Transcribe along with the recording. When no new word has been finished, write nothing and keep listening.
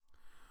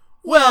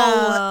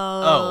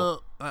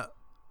Well,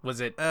 was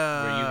it? Were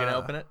you gonna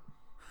open it?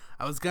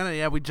 I was gonna.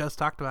 Yeah, we just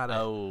talked about it.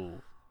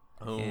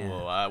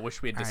 Yeah. I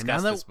wish we had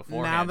discussed this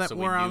beforehand. Now that so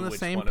we're we knew on the which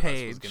same one of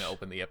page, us was gonna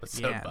open the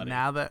episode, buddy.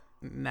 Now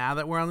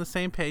that we're on the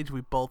same page,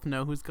 we both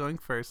know who's going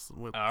first.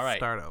 We'll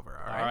start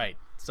over. All right.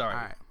 Sorry.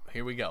 All right.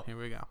 Here we go.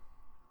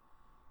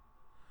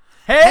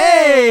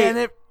 Hey!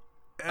 And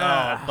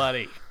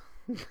buddy.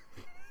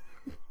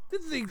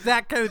 This is the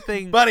exact kind of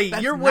thing, buddy.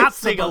 You're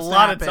wasting a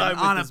lot of time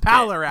on with a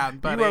pal around,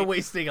 buddy. You are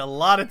wasting a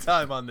lot of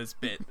time on this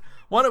bit.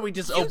 Why don't we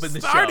just open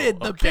the show? Started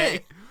the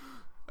bit.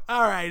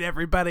 All right,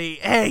 everybody.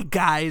 Hey,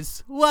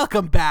 guys.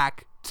 Welcome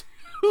back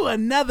to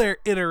another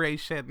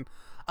iteration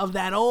of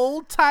that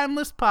old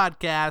timeless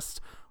podcast,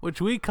 which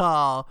we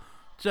call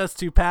Just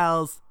Two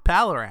Pals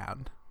Pal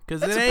Around.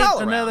 Because it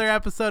ain't another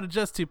episode of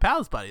Just Two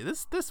Pals, buddy.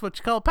 This is what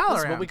you call a pal around.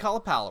 This is what we call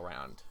a pal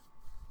around.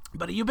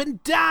 Buddy, you've been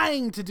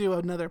dying to do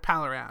another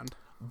pal around.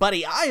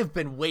 Buddy, I have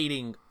been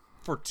waiting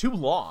for too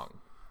long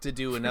to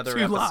do another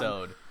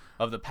episode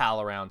of the Pal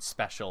Around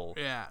special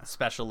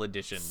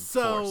edition.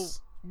 So,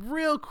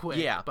 real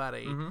quick,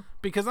 buddy,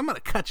 because I'm going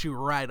to cut you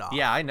right off.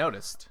 Yeah, I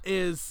noticed.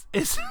 Is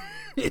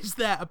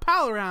that a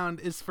Pal Around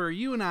is for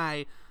you and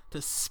I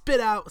to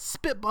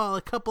spitball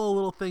a couple of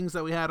little things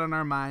that we had on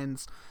our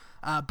minds,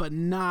 but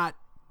not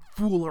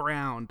fool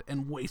around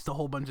and waste a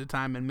whole bunch of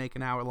time and make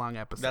an hour-long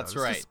episode. That's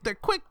right. They're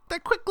quick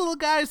little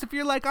guys. If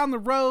you're like on the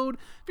road,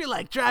 if you're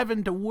like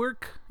driving to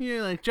work,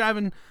 you're like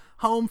driving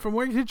home from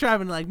work, you're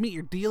driving to like meet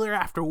your dealer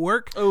after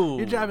work. Ooh.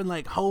 You're driving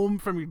like home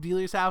from your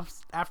dealer's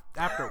house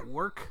after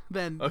work.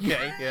 Then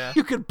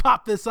you could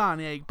pop this on.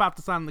 Yeah, you can pop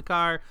this on in the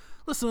car.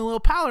 Listen to a little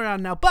Pal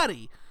Around now,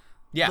 buddy.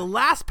 Yeah. The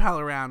last Pal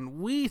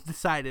Around, we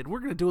decided we're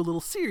going to do a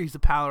little series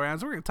of Pal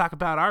Arounds. We're going to talk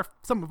about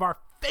some of our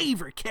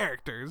favorite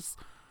characters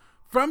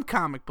from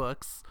comic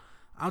books.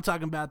 I'm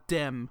talking about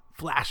them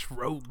Flash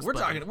Rogues. We're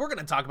going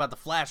to talk about the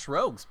Flash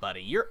Rogues,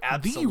 buddy. You're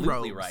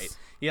absolutely right.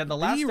 Yeah, the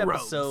last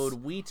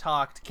episode we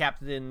talked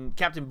Captain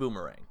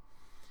Boomerang.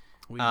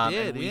 We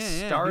did. He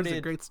was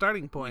a great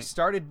starting point. We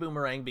started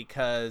Boomerang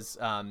because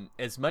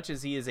as much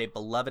as he is a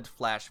beloved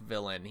Flash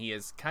villain, he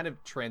has kind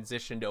of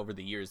transitioned over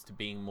the years to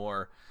being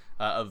more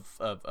of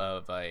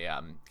a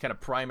kind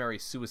of primary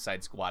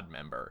Suicide Squad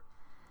member.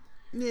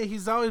 Yeah,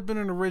 he's always been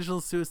an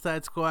original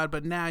Suicide Squad,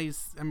 but now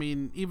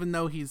even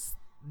though he's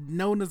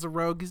known as a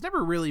rogue, he's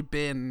never really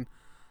been,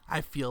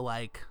 I feel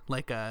like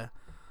a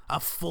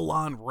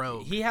full-on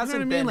rogue. He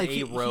hasn't been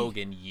a rogue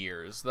in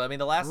years. I mean,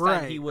 the last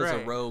time he was a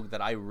rogue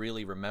that I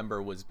really remember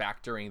was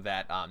back during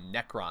that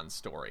Necron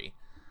story.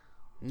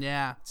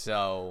 Yeah.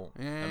 So,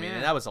 I mean,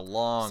 and that was a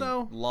long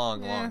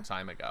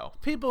time ago.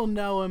 People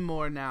know him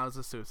more now as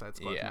a Suicide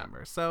Squad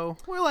member. So,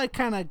 we're like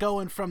kind of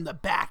going from the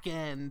back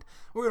end.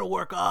 We're going to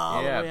work all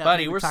the way up. Yeah,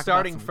 buddy, we're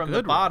starting from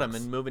the bottom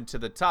and moving to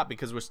the top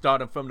because we're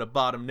starting from the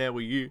bottom now.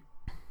 We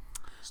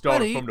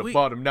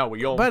bottom now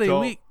we on top.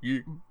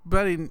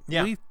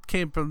 We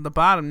came from the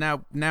bottom.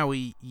 Now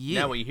we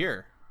Now we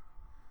here.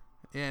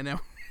 Yeah,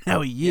 now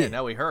we Yeah,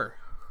 now we her.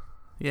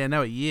 Yeah,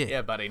 now we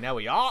Yeah, buddy, now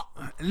we are.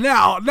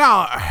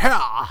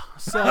 Now,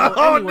 so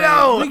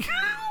anyway,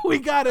 we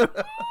gotta.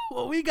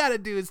 What we gotta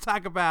do is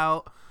talk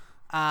about.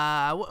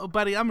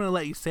 Buddy, I'm gonna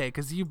let you say it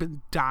because you've been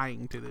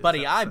dying to this.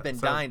 Buddy, I've been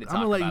dying to talk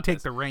about. I'm gonna let you take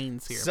this. the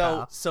reins here.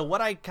 So what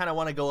I kind of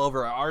want to go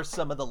over are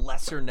some of the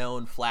lesser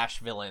known Flash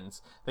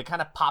villains that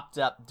kind of popped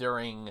up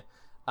during.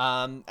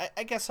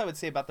 I guess I would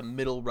say about the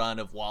middle run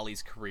of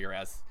Wally's career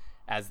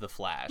as the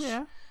Flash.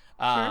 Yeah.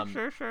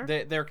 Sure.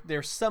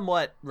 They're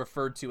somewhat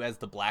referred to as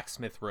the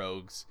Blacksmith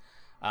Rogues,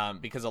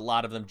 because a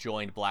lot of them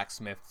joined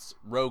Blacksmith's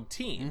rogue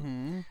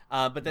team.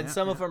 But then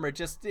some of them are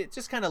just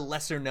kind of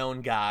lesser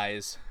known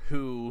guys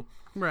who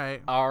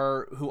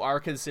are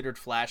considered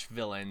Flash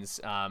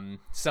villains.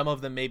 Some of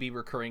them may be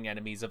recurring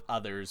enemies of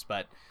others,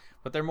 but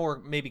they're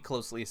more maybe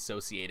closely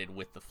associated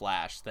with the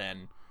Flash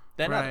than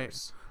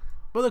others.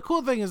 Well, the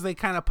cool thing is they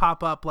kind of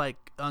pop up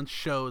like on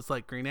shows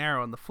like Green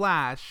Arrow and The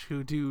Flash,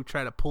 who do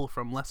try to pull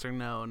from lesser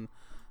known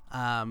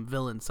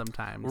villains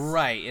sometimes.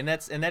 Right, and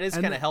that is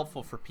kind of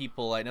helpful for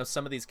people. I know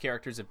some of these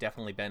characters have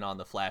definitely been on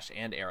The Flash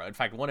and Arrow. In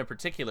fact, one in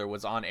particular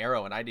was on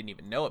Arrow, and I didn't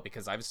even know it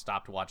because I've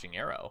stopped watching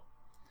Arrow.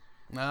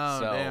 Oh,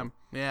 damn.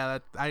 Yeah,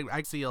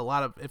 I see a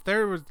lot of. If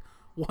there was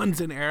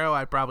ones in Arrow,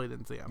 I probably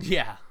didn't see them.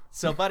 Yeah.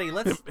 So, buddy,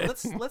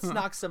 let's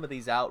knock some of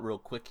these out real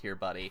quick here,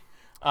 buddy.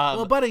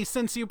 Well, buddy,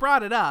 since you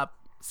brought it up.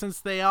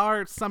 Since they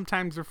are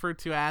sometimes referred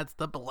to as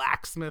the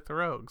Blacksmith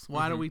Rogues,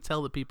 why don't we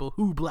tell the people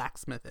who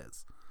Blacksmith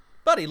is?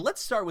 Buddy,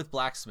 let's start with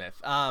Blacksmith.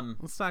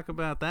 Let's talk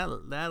about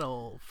that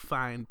old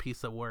fine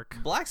piece of work.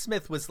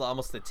 Blacksmith was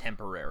almost a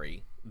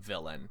temporary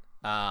villain.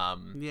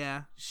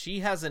 Yeah.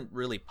 She hasn't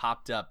really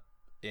popped up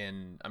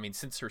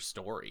since her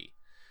story.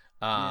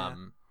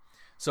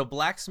 So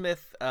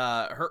Blacksmith,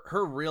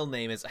 her real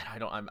name is,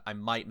 I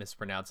might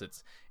mispronounce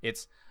it.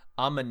 It's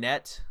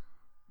Amanette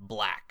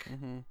Black.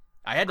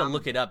 I had to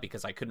look it up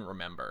because I couldn't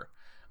remember.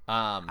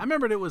 I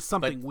remembered it was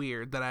something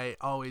weird that I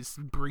always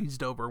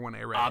breezed over when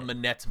I read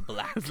Amanette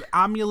Black.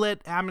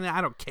 Amulet, I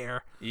don't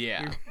care.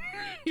 Yeah.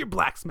 You're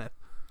Blacksmith.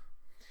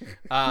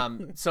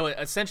 So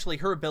essentially,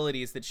 her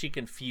ability is that she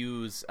can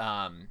fuse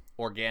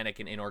organic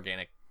and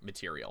inorganic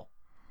material.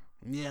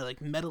 Yeah, like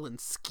metal and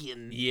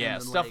skin. Yeah,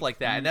 and then, stuff like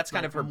that, and that's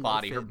kind of her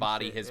body. Her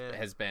body shit,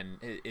 has been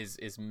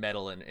is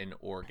metal and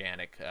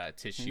organic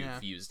tissue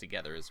fused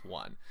together as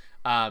one.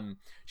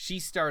 She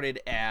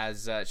started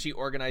as she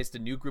organized a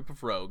new group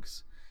of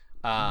rogues,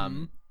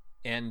 and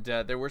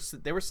there were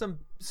some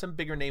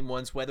bigger name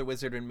ones. Weather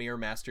Wizard and Mirror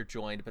Master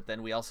joined, but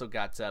then we also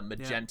got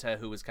Magenta,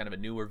 who was kind of a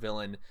newer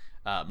villain,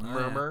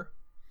 Murmur,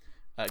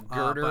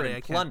 Girder,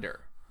 and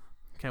Plunder.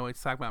 Can't wait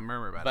to talk about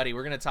Murmur, buddy.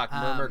 We're gonna talk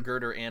Murmur,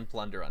 Girder, and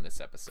Plunder on this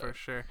episode for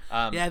sure.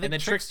 I think and then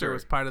Trickster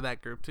was part of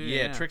that group too.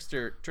 Yeah,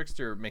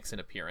 Trickster makes an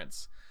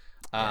appearance.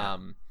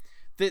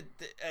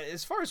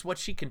 As far as what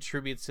she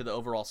contributes to the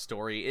overall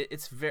story,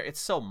 it's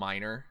so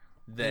minor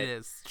that it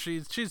is.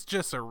 She's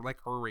just a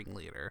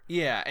ringleader.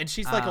 Yeah, and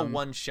she's like a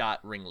one-shot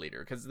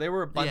ringleader because there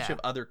were a bunch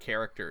of other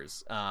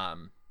characters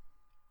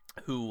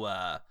who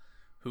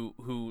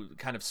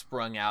kind of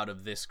sprung out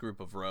of this group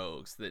of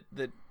rogues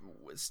that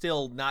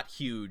still not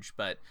huge,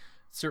 but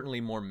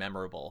certainly more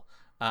memorable.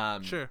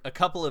 Sure. A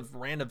couple of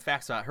random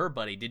facts about her,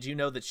 buddy. Did you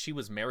know that she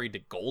was married to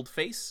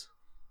Goldface?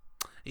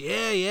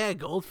 Yeah,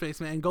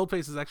 Goldface, man.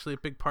 Goldface is actually a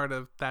big part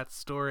of that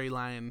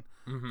storyline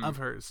of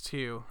hers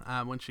too.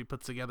 When she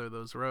puts together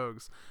those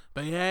rogues,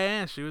 but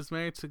yeah, she was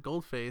married to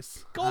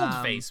Goldface.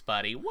 Goldface,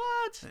 buddy.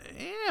 What?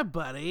 Yeah,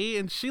 buddy.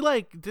 And she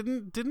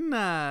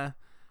didn't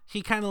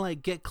he kind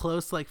of get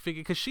close,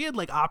 figure, because she had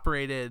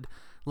operated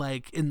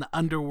in the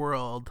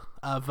underworld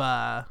of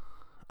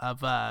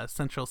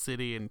Central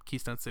City and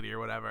Keystone City or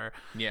whatever.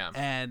 Yeah.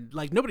 And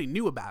nobody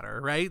knew about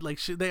her, right? I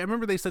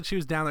remember they said she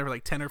was down there for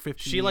 10 or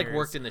 15 years. She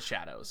worked in the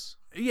shadows.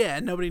 Yeah,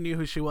 nobody knew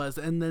who she was.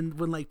 And then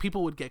when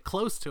people would get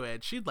close to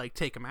it, she'd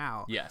take them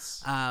out.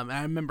 Yes. And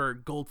I remember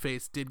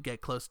Goldface did get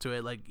close to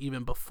it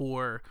even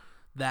before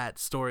that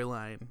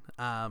storyline.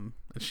 And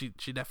she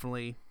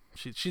definitely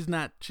she's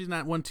not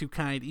one too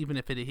kind, even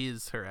if it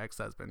is her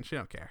ex-husband. She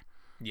don't care.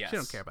 Yes. She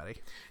don't care, buddy.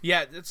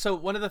 Yeah. So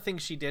one of the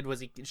things she did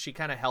was she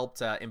kind of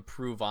helped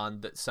improve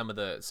on some of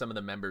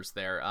the members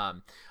there.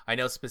 I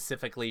know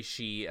specifically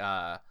she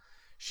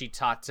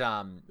taught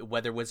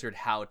Weather Wizard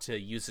how to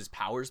use his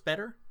powers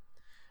better.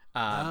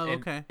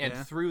 Okay. And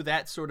through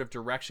that sort of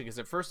direction, because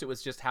at first it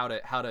was just how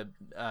to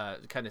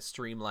kind of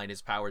streamline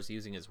his powers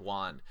using his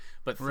wand,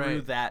 but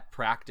through that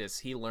practice,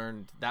 he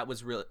learned that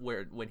was really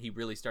when he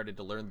really started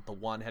to learn that the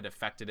wand had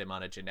affected him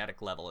on a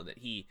genetic level, and that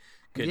he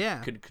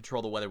could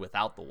control the weather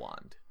without the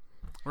wand.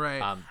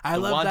 Right. I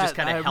love wand that. Just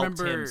kind of helped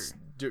him,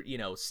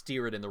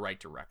 steer it in the right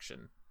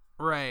direction.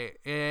 Right.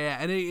 Yeah.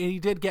 And he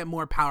did get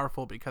more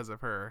powerful because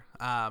of her.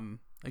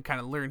 And kind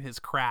of learn his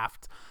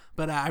craft.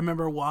 But I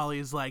remember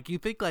Wally's you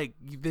think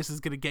this is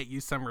gonna get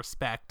you some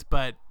respect,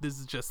 but this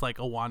is just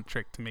a wand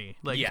trick to me.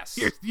 Yes,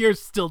 you're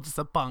still just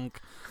a punk.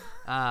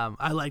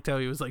 I liked how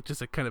he was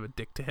just a kind of a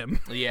dick to him.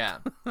 Yeah,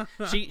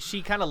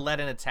 she kind of led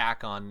an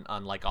attack on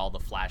all the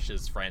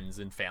Flash's friends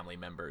and family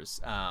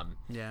members.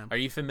 Yeah. Are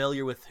you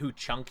familiar with who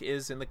Chunk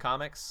is in the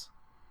comics?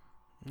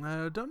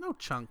 Don't know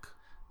Chunk.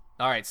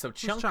 All right, so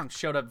Chunk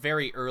showed up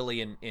very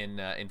early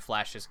in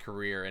Flash's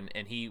career,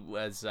 and he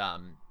was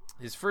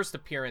his first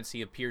appearance.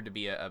 He appeared to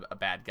be a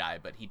bad guy,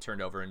 but he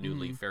turned over a new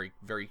leaf very,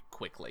 very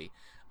quickly.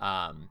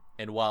 And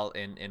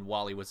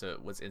Wally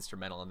was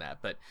instrumental in that.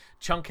 But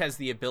Chunk has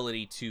the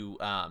ability to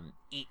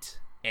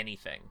eat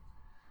anything.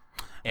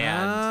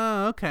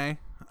 And okay.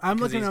 I'm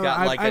looking. He's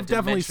got I've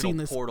definitely seen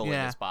this portal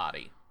in his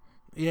body.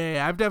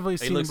 Yeah, I've definitely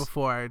seen him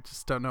before. I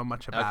just don't know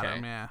much about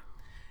him. Yeah.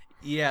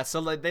 Yeah, so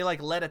they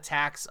led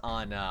attacks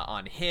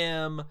on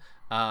him.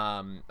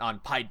 On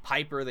Pied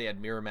Piper, they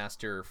had Mirror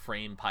Master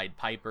frame Pied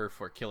Piper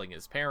for killing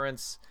his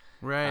parents.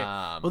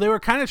 Right. Well, they were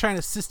kind of trying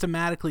to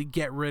systematically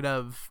get rid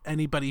of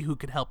anybody who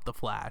could help the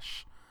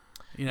Flash.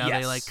 They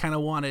kind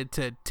of wanted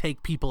to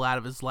take people out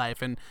of his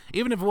life, and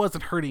even if it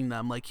wasn't hurting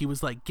them, he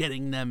was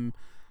getting them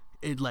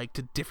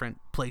to different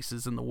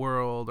places in the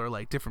world or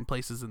different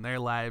places in their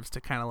lives to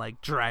kind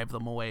of drive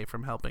them away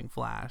from helping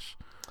Flash.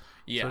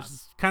 Yeah, so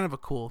it's kind of a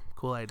cool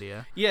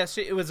idea. Yes,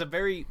 it was a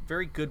very,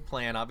 very good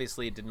plan.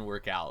 Obviously, it didn't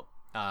work out.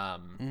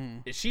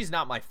 She's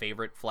not my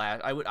favorite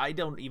Flash. I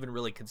don't even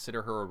really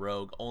consider her a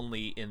rogue,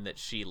 only in that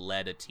she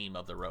led a team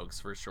of the rogues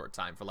for a short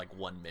time for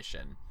one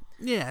mission.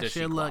 Yeah,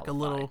 she had a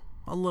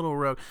little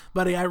rogue.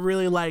 Buddy, I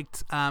really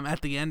liked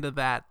at the end of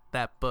that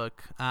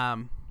book.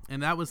 And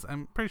that was,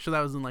 I'm pretty sure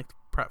that was in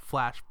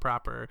Flash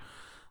proper.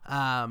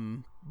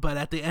 But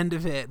at the end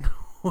of it,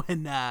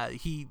 when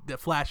the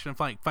Flash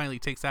finally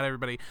takes out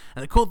everybody,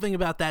 and the cool thing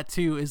about that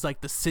too is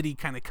the city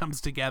kind of comes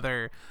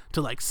together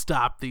to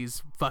stop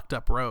these fucked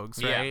up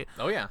rogues, right?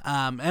 Oh yeah.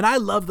 And I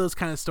love those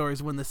kind of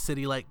stories when the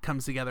city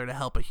comes together to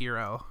help a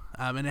hero.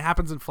 And it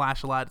happens in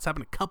Flash a lot. It's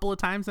happened a couple of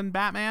times in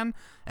Batman,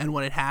 and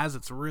when it has,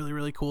 it's really,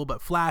 really cool.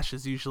 But Flash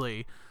is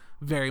usually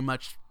very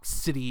much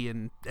city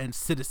and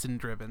citizen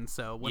driven.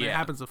 So when it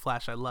happens with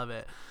Flash, I love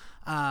it.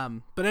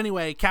 But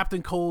anyway,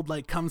 Captain Cold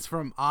like comes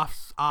from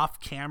off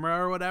camera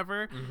or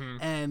whatever,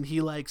 and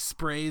he like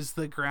sprays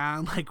the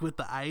ground like with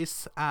the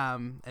ice.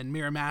 And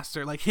Mirror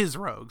Master, like his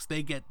rogues,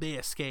 they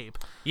escape.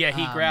 Yeah,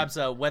 he grabs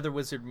Weather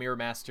Wizard, Mirror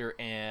Master,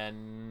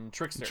 and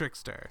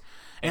Trickster.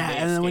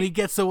 And then when he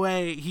gets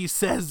away, he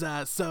says,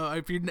 "So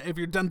if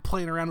you're done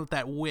playing around with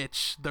that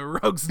witch, the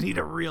rogues need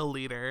a real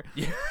leader."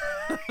 Yeah.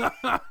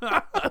 I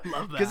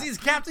love that because he's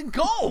Captain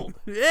Cold.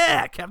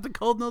 Yeah, Captain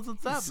Cold knows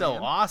what's up. So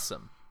man.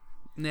 Awesome.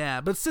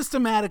 Yeah, but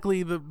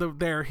systematically,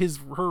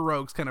 her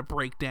rogues kind of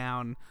break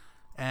down,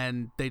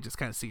 and they just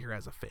kind of see her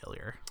as a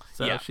failure.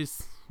 So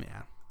she's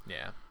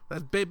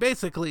That's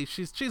basically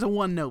she's a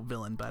one-note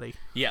villain, buddy.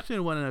 Yeah, she's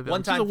a one-note villain.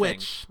 One-time she's a thing.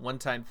 witch.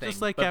 One-time thing.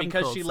 Just like but Captain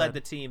because Cold she led said.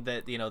 the team,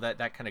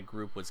 that kind of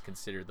group was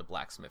considered the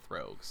Blacksmith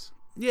Rogues.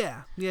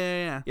 Yeah,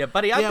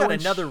 buddy. I've got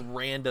another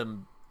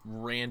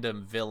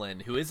random villain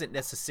who isn't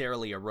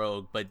necessarily a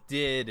rogue, but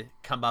did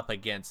come up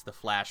against the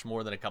Flash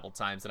more than a couple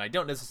times, and I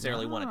don't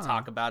necessarily want to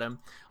talk about him.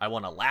 I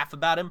want to laugh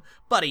about him,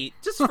 buddy.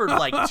 Just for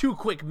like 2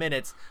 quick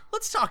minutes,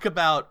 let's talk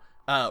about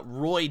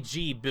Roy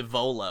G.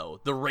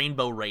 Bivolo, the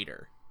Rainbow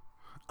Raider.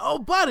 Oh,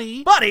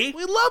 buddy,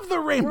 we love the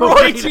Rainbow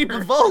Roy Raider. G.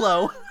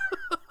 Bivolo.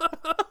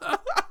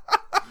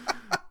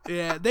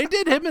 Yeah, they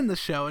did him in the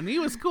show, and he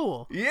was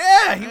cool.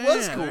 Yeah, he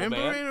was cool, Rainbow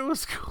man. Raider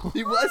was cool.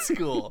 He was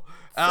cool.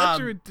 Such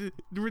a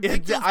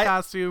ridiculous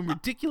costume,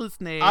 ridiculous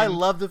name. I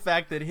love the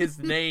fact that his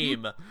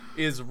name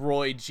is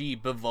Roy G.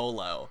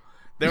 Bivolo.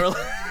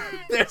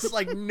 There's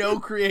like no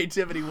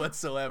creativity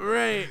whatsoever.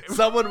 Right.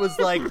 Someone was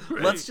like,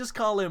 let's just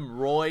call him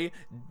Roy,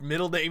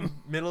 middle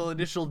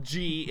initial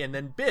G, and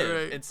then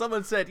Biv. Right. And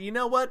someone said, you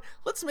know what?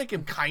 Let's make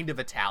him kind of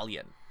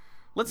Italian.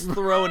 Let's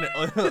throw an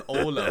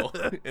Olo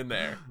in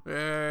there.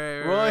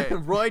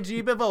 Roy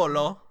G.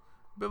 Bivolo.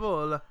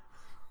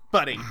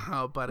 Buddy.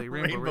 Oh, buddy.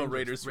 Rainbow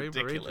Raider's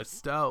ridiculous.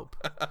 Raider's dope.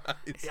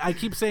 I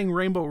keep saying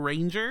Rainbow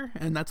Ranger,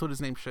 and that's what his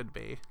name should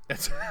be.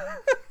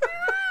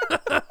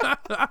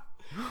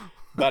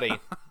 Buddy,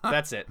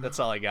 that's it. That's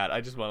all I got. I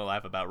just want to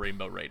laugh about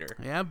Rainbow Raider.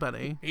 Yeah,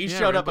 buddy. He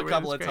showed up a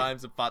couple of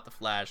times and fought the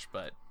Flash,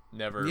 but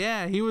never.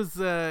 Yeah, he was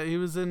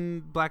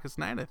in Blackest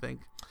Night, I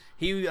think.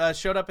 He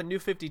showed up in New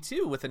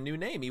 52 with a new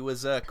name. He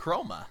was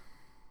Chroma.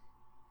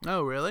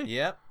 Oh, really?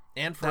 Yep.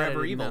 And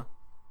Forever Evil. Know.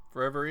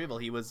 Forever Evil.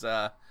 He was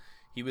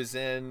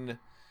in.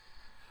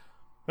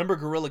 Remember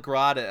Gorilla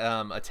Grodd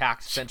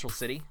attacked Central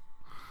City?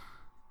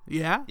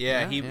 Yeah.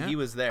 He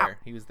was there. Ow.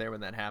 He was there when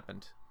that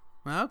happened.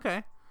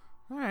 Okay.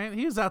 All right.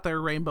 He was out there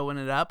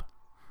rainbowing it up.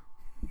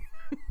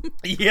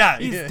 Yeah.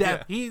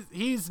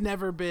 He's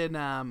never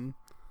been.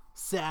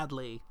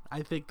 Sadly,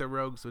 I think the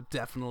Rogues would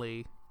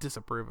definitely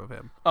disapprove of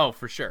him. Oh,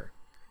 for sure.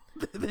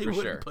 They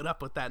wouldn't put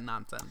up with that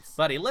nonsense.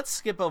 Buddy, let's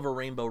skip over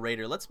Rainbow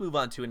Raider. Let's move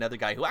on to another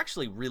guy who I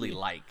actually really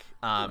like.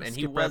 And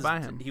he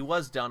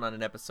was done on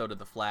an episode of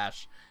The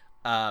Flash.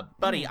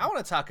 Buddy, I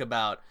want to talk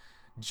about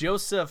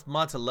Joseph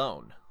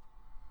Montalone.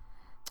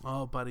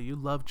 Oh, buddy, you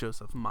love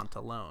Joseph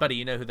Montalone. Buddy,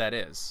 you know who that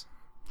is.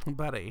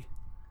 Buddy,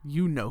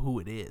 you know who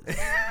it is.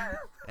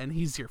 And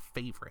he's your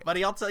favorite.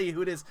 Buddy, I'll tell you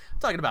who it is. I'm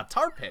talking about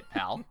Tar Pit,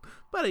 pal.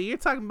 Buddy, you're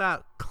talking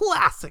about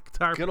classic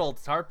Tar Pit. Good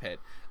old Tar Pit.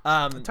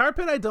 Tar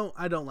Pit, I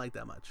don't like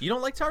that much. You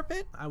don't like Tar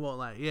Pit? I won't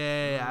lie.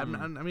 Yeah.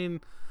 I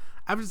mean,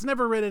 I've just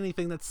never read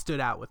anything that stood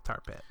out with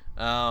Tar Pit.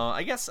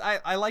 I guess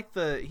I like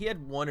he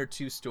had 1 or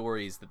 2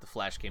 stories that the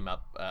Flash came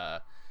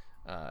up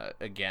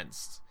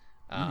against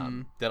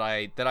that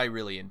I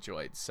really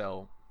enjoyed.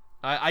 So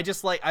I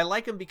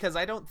like him because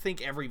I don't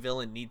think every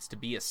villain needs to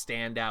be a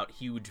standout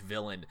huge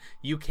villain.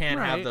 You can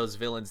have those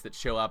villains that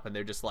show up and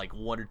they're just like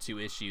 1 or 2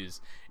 issues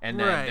and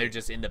then they're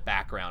just in the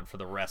background for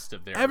the rest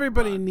of their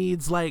Everybody run.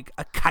 Needs like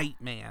a kite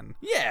man.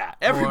 Yeah,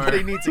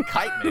 everybody needs a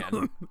kite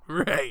man.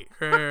 Right.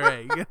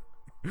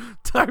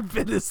 Tar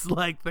Pit is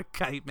like the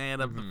kite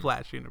man of the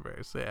Flash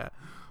universe. Yeah.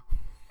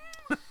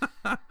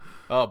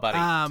 Oh,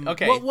 buddy.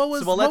 Okay. What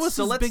was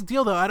his big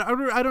deal though?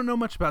 I don't know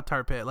much about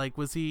Tar Pit. Like,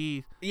 was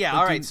he? Yeah.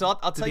 All right. So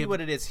I'll tell you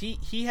what it is.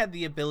 He had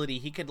the ability.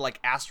 He could like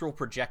astral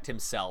project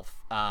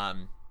himself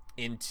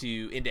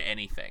into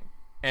anything,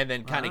 and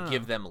then kind of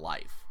give them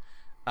life.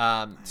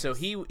 Nice. So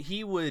he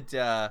was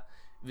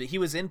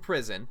in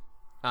prison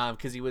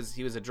because he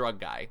was a drug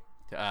guy.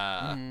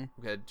 A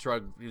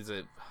drug. He was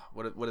a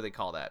what do they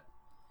call that?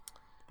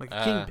 Like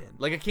a kingpin.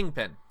 Like a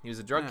kingpin. He was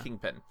a drug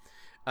kingpin.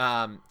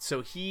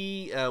 So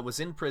he was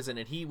in prison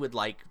and he would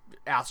like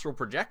astral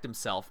project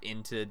himself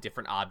into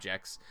different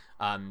objects,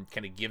 kind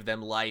of give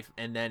them life,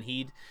 and then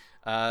he'd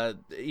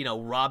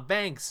rob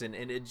banks and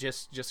it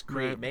just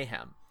create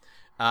mayhem.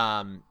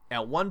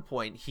 At one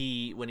point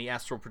when he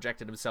astral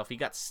projected himself, he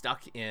got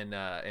stuck in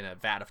a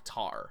vat of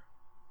tar.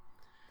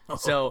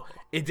 So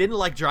it didn't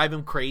like drive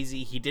him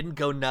crazy. He didn't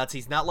go nuts.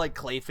 He's not like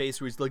Clayface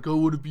where he's like, I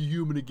want to be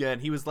human again.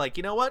 He was like,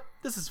 you know what?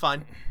 This is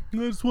fine. I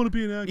just want to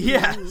be an actor.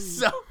 Yeah.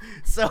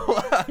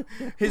 So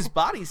his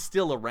body's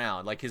still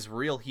around. Like his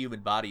real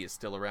human body is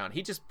still around.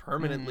 He just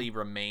permanently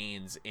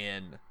remains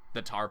in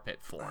the Tar Pit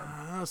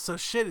form. So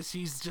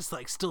he's just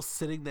like still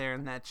sitting there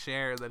in that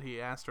chair that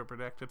he astral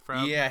projected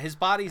from. Yeah. His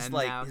body's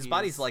like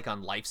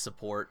on life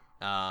support.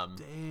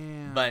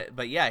 Damn.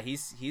 But yeah,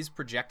 he's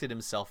projected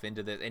himself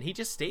into this, and he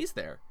just stays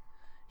there.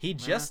 He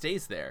just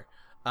stays there.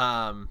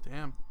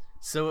 Damn.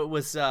 So it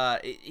was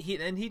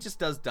he just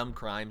does dumb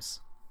crimes.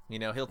 You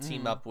know, he'll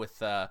team up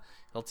with I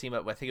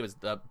think it was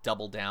the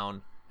Double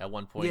Down at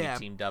one point. He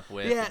teamed up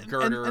with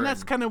Girder, and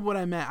that's kind of what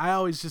I meant. I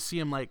always just see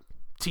him like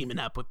teaming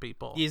up with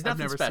people. He's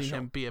nothing I've never special. seen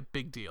him be a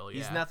big deal.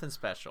 He's nothing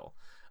special.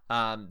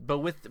 But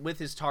with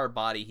his tar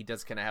body, he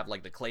does kind of have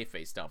like the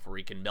Clayface stuff where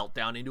he can melt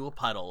down into a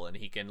puddle, and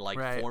he can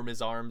like form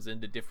his arms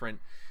into different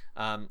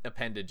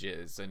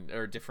appendages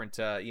or different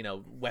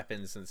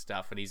weapons and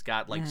stuff, and he's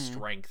got like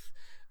strength.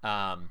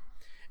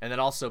 And then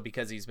also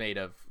because he's made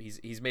of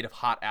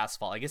hot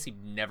asphalt, I guess he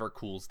never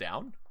cools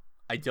down.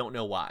 I don't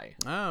know why.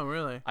 Oh,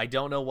 really? I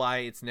don't know why.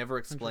 It's never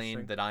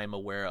explained that I'm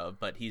aware of,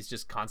 but he's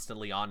just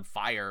constantly on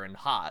fire and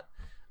hot.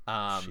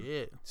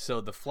 Shit.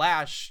 So the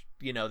Flash,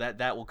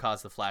 that will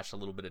cause the Flash a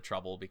little bit of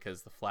trouble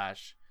because the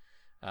Flash,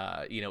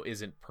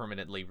 isn't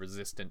permanently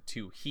resistant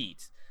to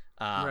heat.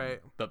 Right.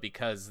 But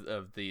because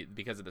of the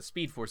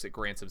Speed Force, it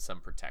grants him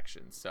some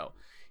protection. So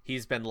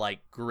he's been like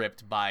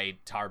gripped by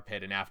Tar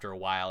Pit, and after a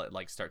while, it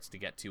like starts to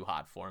get too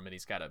hot for him, and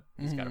he's got to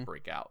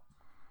break out.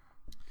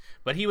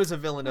 But he was a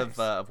villain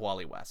of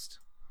Wally West.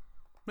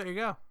 There you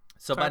go.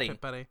 So Tar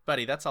Pit, buddy,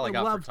 that's all I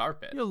got for Tar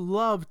Pit. You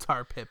love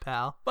Tar Pit,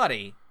 pal.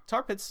 Buddy,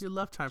 Tar Pit's you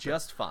love Tar Pit.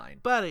 Just fine.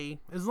 Buddy,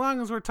 as long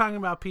as we're talking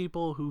about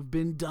people who've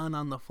been done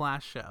on the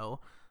Flash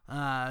show,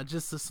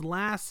 just this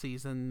last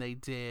season they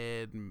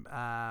did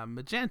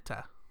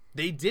Magenta.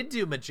 They did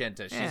do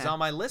Magenta. She's on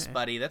my list,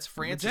 buddy. That's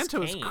Frances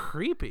Magenta Kane. was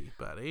creepy,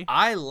 buddy.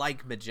 I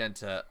like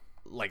Magenta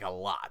like a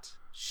lot.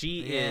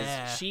 She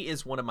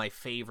is one of my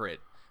favorite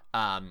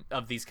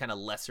of these kind of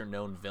lesser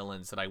known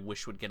villains that I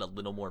wish would get a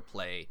little more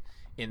play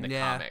in the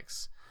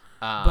comics.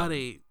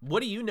 Buddy,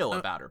 what do you know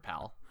about her,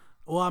 pal?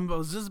 Well, I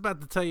was just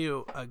about to tell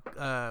you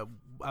a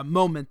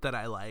moment that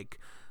I like.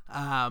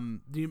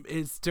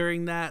 It's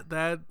during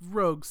that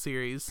Rogue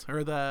series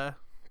or the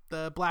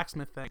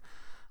Blacksmith thing.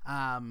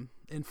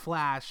 In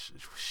Flash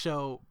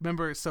show,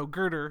 remember? So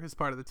Girder is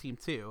part of the team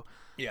too.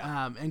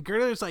 Yeah. And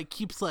Girder's like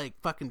keeps like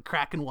fucking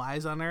cracking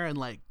wise on her and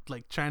like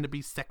trying to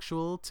be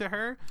sexual to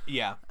her.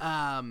 Yeah.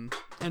 And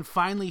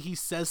finally he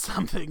says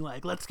something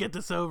like, "Let's get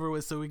this over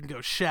with so we can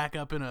go shack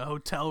up in a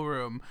hotel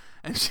room."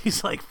 And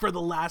she's like, "For the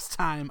last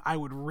time, I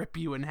would rip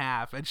you in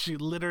half." And she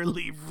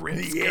literally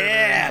rips Girder in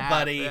half.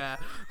 Buddy. Yeah.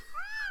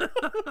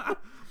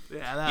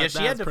 She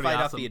had to fight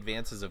off awesome. the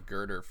advances of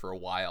Girder for a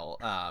while.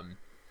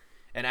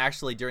 And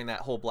actually, during that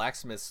whole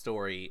Blacksmith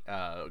story,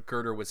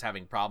 Girder was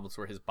having problems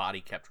where his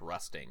body kept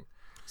rusting.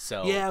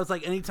 So yeah, it was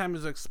like anytime he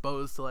was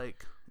exposed to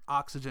like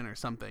oxygen or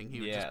something,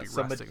 he would just be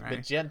rusting.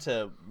 Right?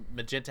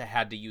 Magenta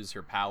had to use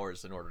her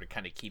powers in order to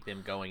kind of keep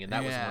him going, and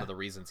that was one of the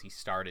reasons he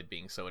started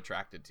being so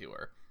attracted to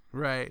her.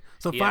 Right.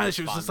 So finally,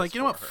 she was just like, "You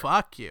know what?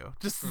 Fuck you.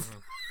 Just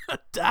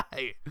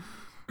die."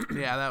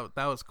 Yeah,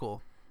 that was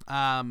cool.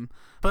 But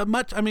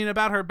about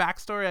her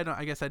backstory,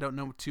 I guess I don't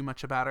know too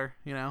much about her.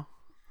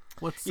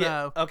 What's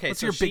your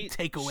big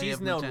takeaway? She's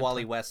known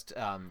Wally West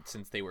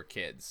since they were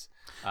kids.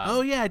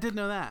 I did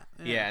know that.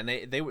 Yeah, and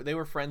they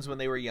were friends when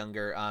they were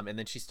younger. And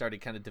then she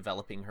started kind of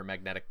developing her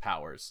magnetic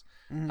powers.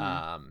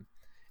 And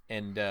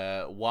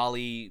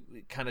Wally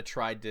kind of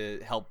tried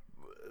to help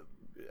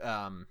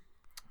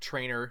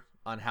train her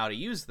on how to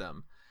use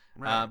them,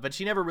 but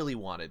she never really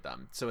wanted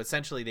them. So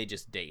essentially, they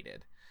just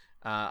dated.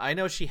 I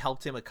know she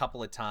helped him a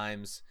couple of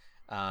times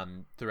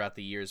throughout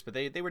the years, but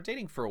they were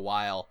dating for a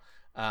while.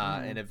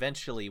 And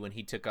eventually, when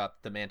he took up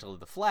the mantle of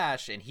the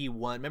Flash and he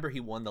won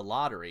the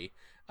lottery,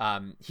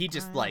 he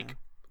just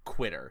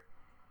quit her.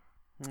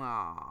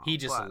 Aww, he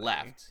just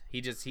left.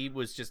 He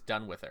was just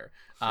done with her.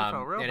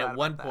 And at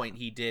one point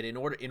he did I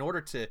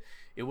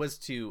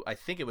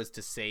think it was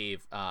to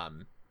save oh,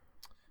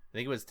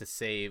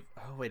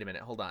 wait a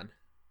minute, hold on.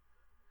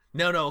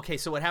 No, okay,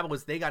 so what happened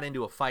was they got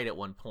into a fight at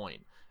one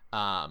point.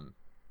 And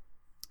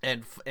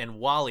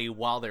Wally,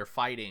 while they're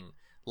fighting,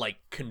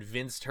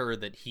 convinced her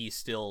that he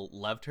still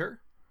loved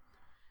her,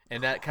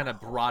 and that kind of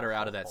brought her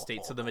out of that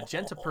state. So the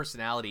Magenta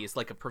personality is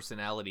like a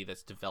personality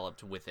that's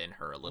developed within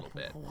her a little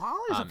bit.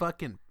 Wally's a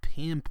fucking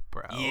pimp,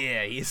 bro.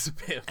 Yeah, he's a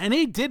pimp, and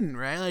he didn't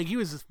he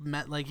was just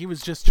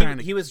trying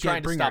to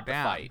stop the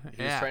down. fight.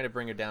 He was trying to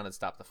bring her down and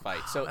stop the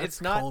fight. So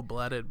it's not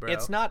cold-blooded, bro.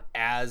 It's not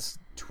as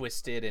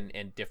twisted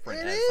and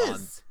different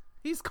as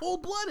He's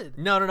cold-blooded.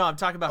 No, I'm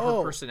talking about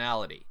her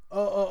personality.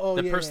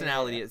 The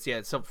personality is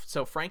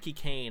So Frankie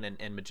Kane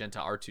and Magenta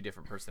are two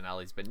different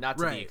personalities, but not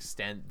to the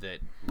extent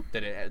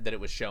that it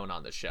was shown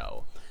on the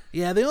show.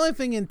 Yeah, the only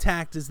thing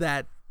intact is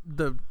that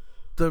the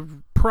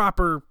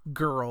proper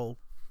girl,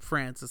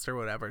 Frances or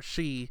whatever,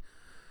 she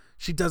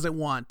doesn't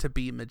want to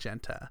be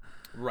Magenta.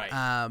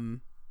 Right.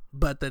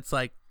 But that's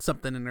like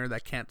something in her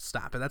that can't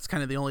stop it. That's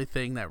kind of the only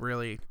thing that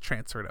really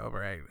transferred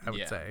over, I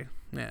would say.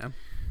 Yeah.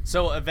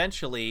 So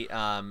eventually,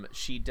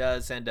 she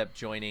does end up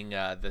joining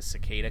the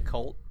Cicada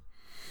cult,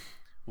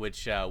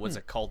 which was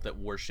a cult that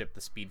worshipped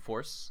the Speed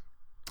Force,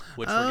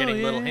 which we're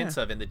getting little hints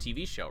of in the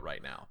TV show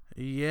right now.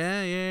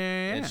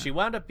 Yeah. And she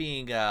wound up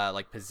being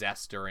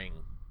possessed during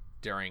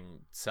during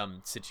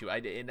some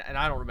situation, and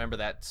I don't remember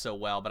that so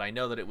well, but I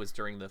know that it was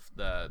during the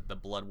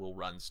Blood Will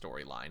Run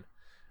storyline,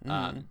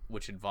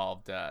 which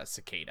involved the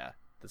Cicada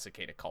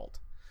cult.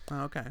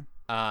 Oh, okay.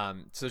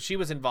 So she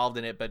was involved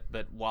in it,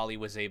 but Wally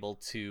was able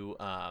to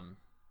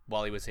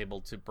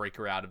break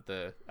her out of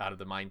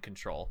the mind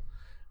control.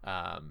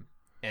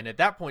 And at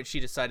that point, she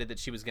decided that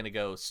she was going to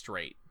go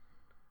straight.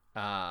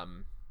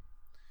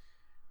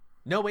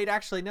 No, wait,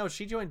 actually, no.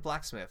 She joined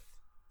Blacksmith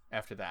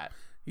after that.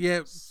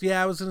 Yeah.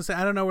 I was gonna say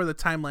I don't know where the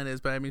timeline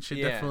is, but I mean,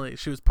 she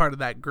was part of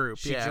that group.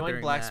 She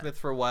joined Blacksmith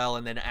for a while,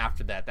 and then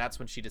after that, that's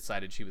when she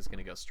decided she was going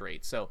to go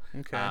straight. So,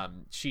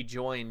 she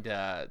joined.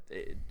 At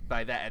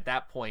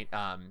that point,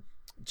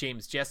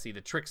 James Jesse,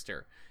 the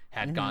trickster,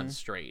 had gone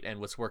straight and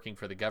was working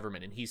for the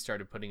government, and he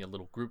started putting a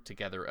little group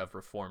together of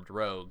reformed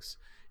rogues,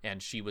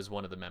 and she was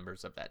one of the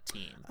members of that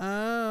team.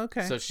 Oh,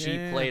 okay. So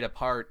she played a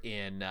part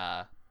in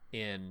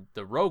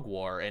the Rogue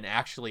War, and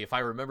actually, if I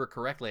remember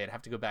correctly, I'd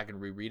have to go back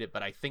and reread it,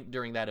 but I think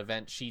during that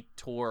event, she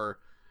tore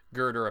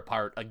Girder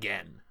apart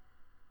again.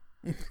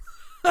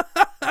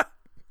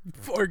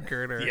 Poor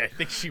Girder. Yeah, I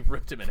think she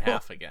ripped him in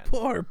half again.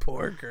 Poor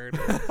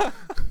Girder.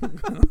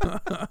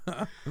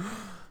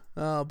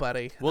 Oh,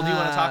 buddy. Well, do you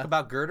want to talk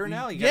about Girder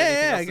now? You got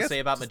anything else to say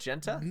about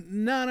Magenta?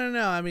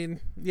 No. I mean,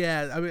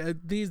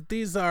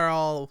 these are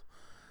all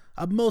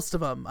most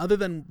of them, other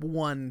than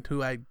one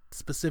who I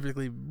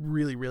specifically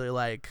really, really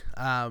like.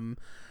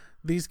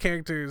 These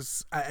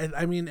characters,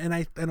 I mean, and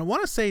I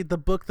want to say the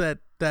book that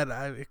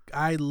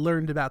I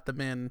learned about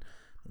them in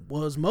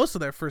was most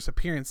of their first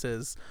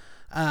appearances.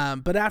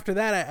 But after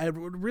that, I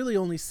would really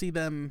only see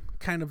them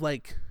kind of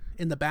like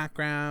in the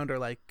background or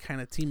like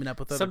kind of teaming up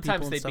with other people.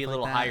 Sometimes they'd be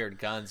little hired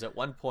guns. At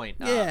one point,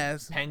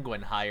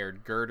 Penguin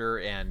hired Girder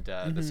and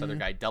this other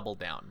guy, Double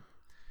Down.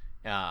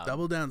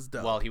 Double Down's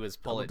dope. While he was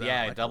pulling,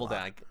 Double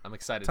Down. I'm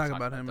excited to talk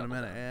about him in a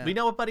minute. Yeah. We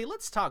know what, buddy.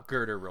 Let's talk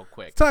Girder real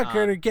quick.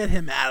 Girder. Get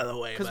him out of the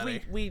way, because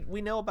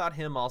we know about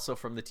him also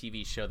from the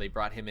TV show. They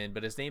brought him in,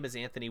 but his name is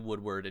Anthony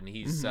Woodward, and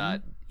he's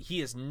he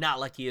is not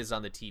like he is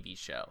on the TV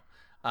show.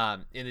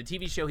 In the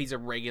TV show, he's a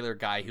regular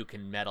guy who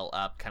can metal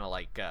up, kind of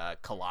like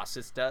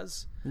Colossus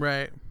does.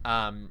 Right.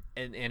 And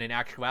in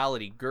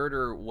actuality,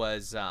 Girder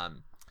was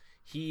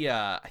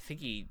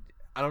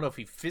I don't know if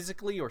he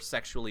physically or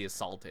sexually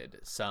assaulted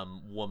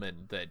some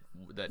woman that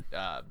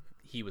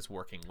he was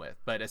working with,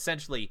 but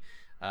essentially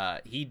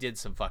he did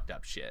some fucked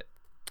up shit.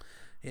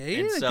 Yeah,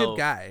 he's a good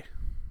guy.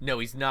 No,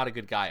 he's not a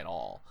good guy at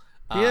all.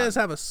 He does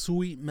have a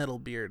sweet metal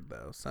beard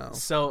though,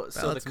 so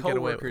the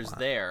coworkers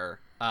there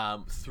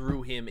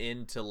threw him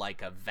into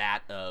like a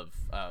vat of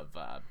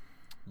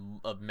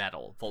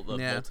metal,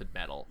 molten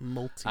metal,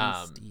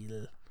 molten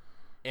steel,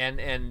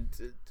 and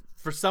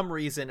for some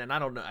reason, and I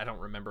don't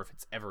remember if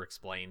it's ever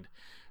explained,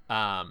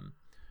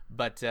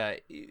 but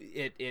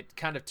it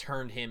kind of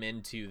turned him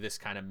into this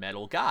kind of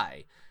metal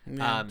guy.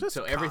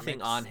 So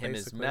everything on him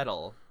is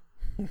metal.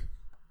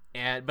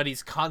 But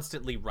he's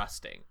constantly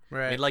rusting.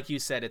 Right. And like you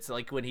said, it's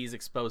like when he's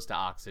exposed to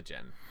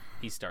oxygen,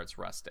 he starts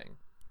rusting.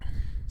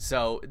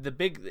 So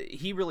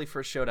he really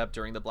first showed up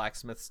during the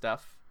Blacksmith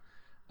stuff.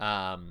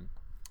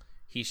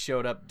 He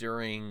showed up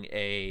during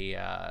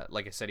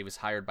like I said, he was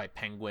hired by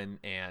Penguin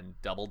and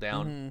Double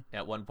Down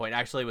at one point.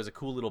 Actually, it was a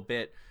cool little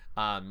bit.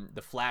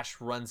 The Flash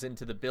runs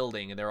into the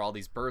building, and there are all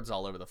these birds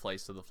all over the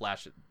place. So the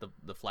Flash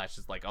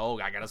is like, "Oh,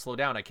 I gotta slow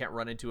down. I can't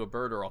run into a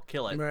bird or I'll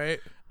kill it." Right.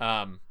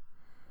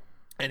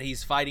 And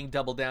he's fighting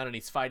Double Down, and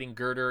he's fighting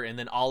Girder, and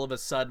then all of a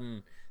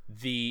sudden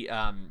the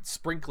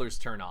sprinklers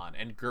turn on,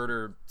 and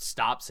Girder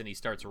stops, and he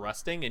starts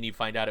rusting, and you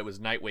find out it was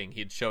Nightwing. He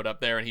had showed up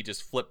there, and he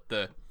just flipped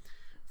the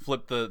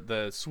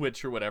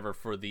switch or whatever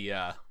for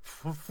the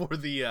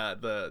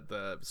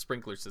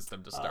sprinkler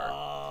system to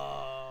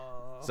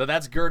start. So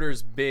that's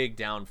Girder's big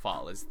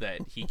downfall, is that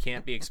he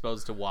can't be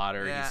exposed to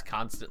water. Yeah. He's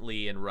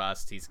constantly in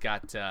rust. He's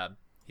got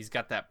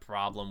that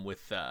problem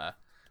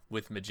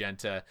with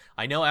Magenta.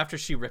 I know after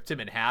she ripped him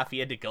in half, he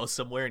had to go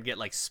somewhere and get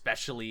like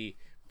specially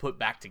put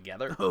back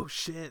together. Oh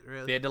shit,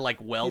 really? They had to like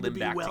weld him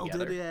back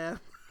together. Yeah.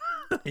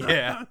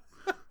 Yeah.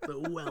 The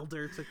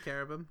welder took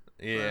care of him.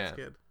 Yeah. Well, that's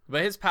good.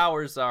 But his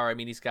powers are, I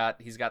mean, he's got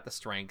the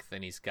strength,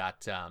 and he's got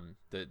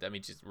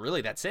just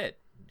really that's it.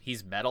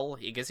 He's metal.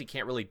 I guess he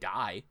can't really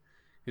die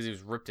because he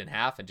was ripped in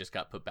half and just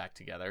got put back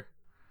together.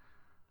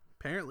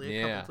 Apparently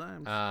a couple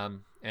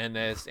times. And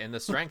the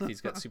strength,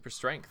 he's got super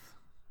strength.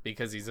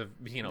 Because he's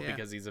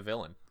because he's a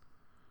villain.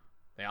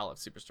 They all have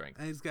super strength.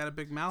 And he's got a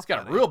big mouth. He's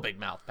got a real big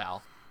mouth,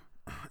 pal.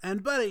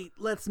 And buddy,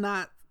 let's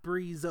not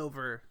breeze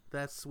over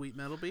that sweet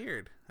metal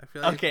beard. I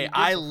feel like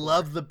I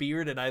love the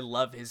beard, and I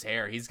love his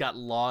hair. He's got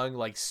long,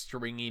 like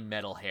stringy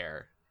metal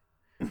hair.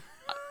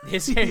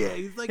 His hair,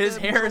 he's like his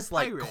hair is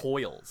pirate. like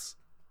coils.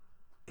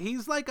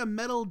 He's like a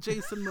metal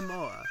Jason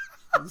Momoa.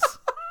 That's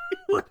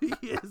what he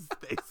is,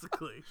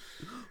 basically.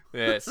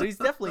 Yeah, so he's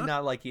definitely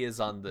not like he is was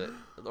on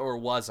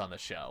the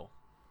show.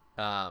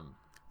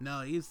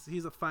 No,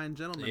 he's a fine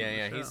gentleman.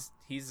 Yeah, in the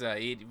show.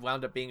 he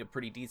wound up being a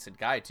pretty decent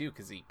guy too,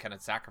 because he kind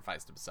of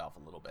sacrificed himself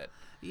a little bit.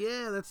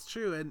 Yeah, that's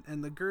true.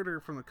 And the Girder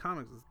from the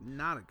comics is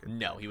not a good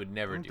No, guy. he would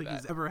never I don't do think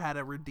that. he's ever had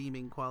a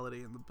redeeming quality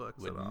in the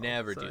books Would at all.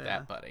 never So, do yeah.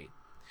 that, buddy.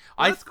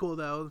 Well, that's cool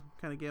though.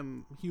 Kind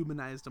of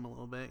humanized him a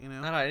little bit, you know.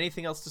 I don't know.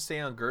 Anything else to say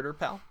on Girder,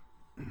 pal?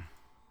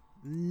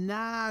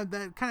 Nah,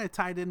 that kind of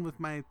tied in with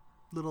my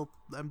little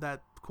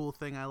that cool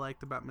thing I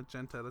liked about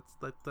Magenta.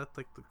 That's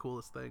like the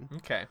coolest thing.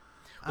 Okay.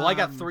 Well, I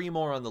got 3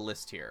 more on the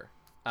list here.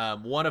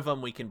 One of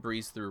them we can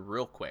breeze through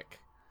real quick,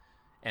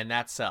 and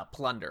that's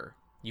Plunder.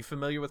 You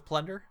familiar with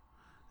Plunder?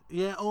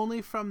 Yeah,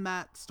 only from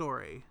that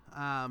story.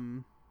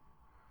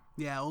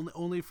 Yeah,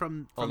 only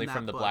from only that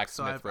from the book.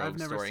 Blacksmith so Rogues I've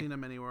never story. seen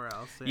him anywhere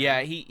else.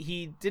 Yeah,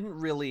 he didn't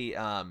really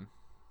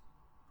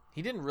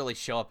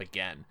show up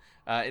again.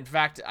 In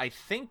fact, I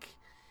think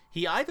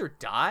he either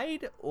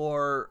died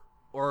or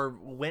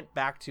went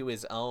back to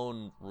his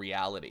own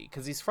reality,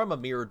 because he's from a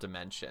mirror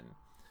dimension.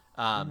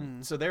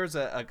 So there's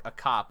a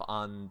cop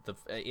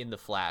in the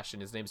Flash,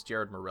 and his name's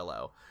Jared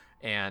Murillo,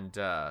 and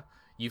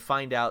you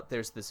find out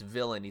there's this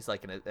villain. He's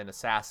like an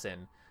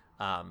assassin,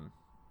 and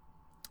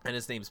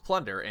his name's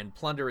Plunder, and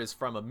Plunder is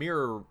from a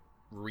mirror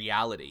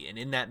reality, and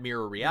in that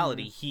mirror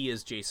reality, he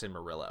is Jason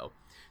Murillo.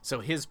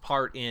 So his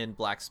part in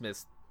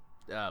Blacksmith's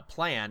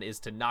plan is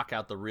to knock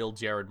out the real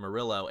Jared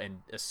Murillo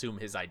and assume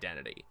his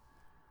identity,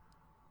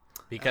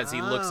 because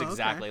he looks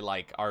exactly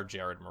like our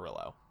Jared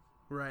Murillo.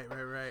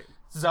 Right.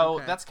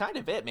 So that's kind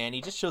of it, man.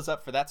 He just shows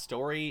up for that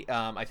story.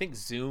 I think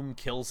Zoom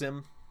kills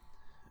him.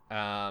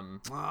 And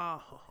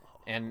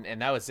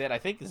that was it. I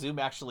think Zoom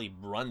actually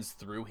runs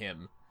through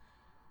him.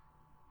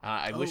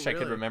 I wish I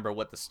could remember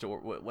what the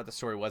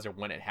story was or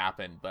when it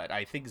happened, but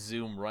I think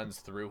Zoom runs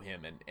through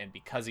him, and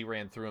because he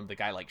ran through him, the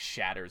guy like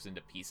shatters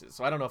into pieces.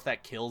 So I don't know if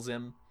that kills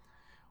him,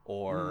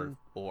 or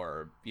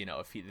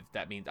if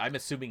that means, I'm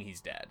assuming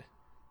he's dead.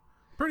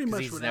 Pretty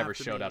much, he's never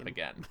showed up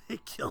again. He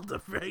killed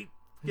him, right?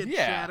 Get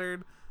Yeah.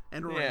 shattered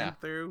and ran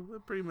through.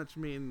 That pretty much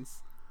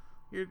means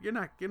you're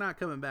not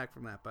coming back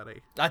from that,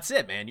 buddy. That's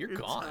it, man. You're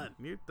gone. Done.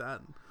 You're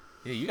done.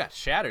 Yeah, you got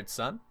shattered,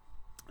 son.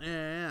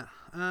 Yeah.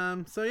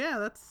 So yeah,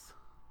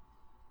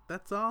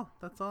 that's all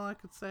I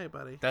could say,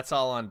 buddy. That's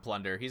all on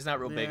Plunder. He's not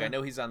real big. Yeah. I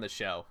know he's on the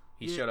show.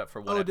 He showed up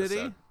for one episode.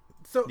 episode. Did he?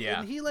 So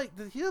yeah, and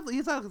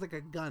he's out like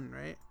a gun,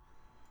 right?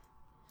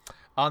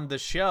 On the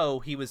show,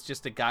 he was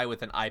just a guy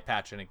with an eye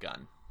patch and a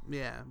gun.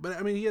 Yeah, but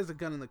I mean, he has a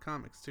gun in the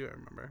comics too. I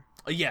remember.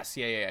 Yes,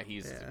 yeah. He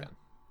uses a gun.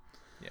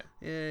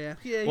 Yeah.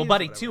 Well,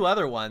 buddy, 2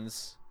 other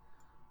ones.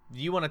 Do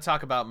you want to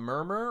talk about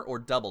Murmur or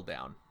Double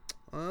Down?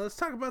 Let's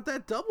talk about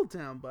that Double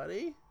Down,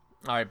 buddy.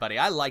 All right, buddy.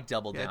 I like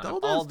Double Down. Double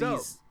Down's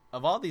dope.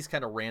 Of all these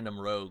kind of random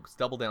rogues,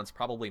 Double Down's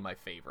probably my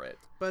favorite.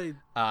 Buddy,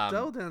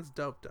 Double Down's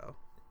dope, though.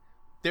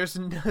 There's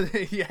no...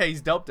 yeah,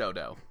 he's dope,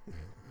 dodo.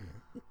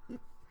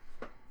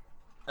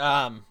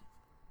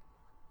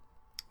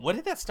 When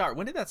did that start?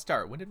 When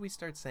did we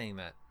start saying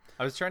that?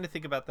 I was trying to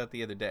think about that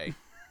the other day.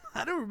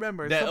 I don't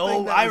remember.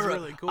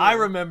 Really cool. I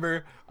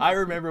remember.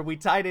 We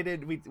tied it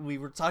in. We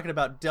were talking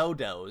about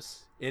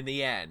dodos in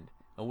the end,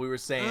 and we were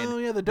saying,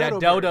 the that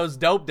dodo's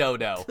dope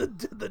dodo.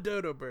 The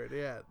dodo bird,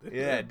 yeah.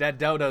 Yeah, that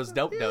dodo's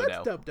dope dodo.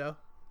 That's dope do.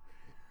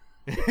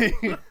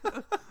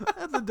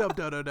 That's a dope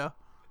dodo.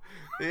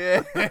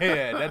 Yeah,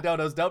 that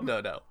dodo's dope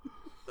dodo.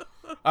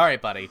 All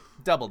right, buddy.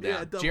 Double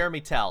Down.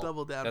 Jeremy Tell.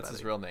 Double Down. That's buddy.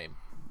 his real name.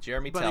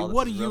 Jeremy Buddy, Tell.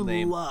 What do his you real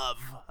name. love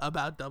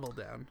about Double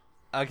Down?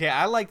 Okay,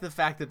 I like the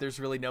fact that there's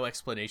really no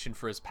explanation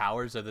for his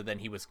powers other than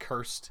he was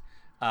cursed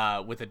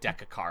with a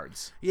deck of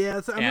cards.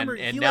 Yeah, so I remember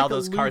and he now like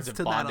those cards have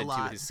to bonded that a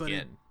lot, to his but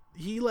skin.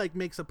 He like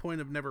makes a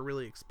point of never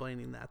really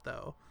explaining that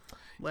though.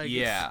 Like,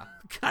 yeah,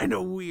 it's kind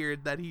of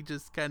weird that he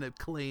just kind of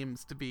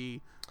claims to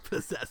be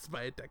possessed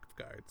by a deck of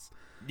cards.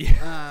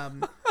 Yeah.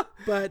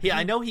 But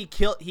I know he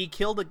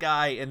killed a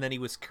guy and then he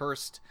was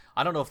cursed.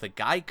 I don't know if the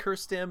guy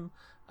cursed him,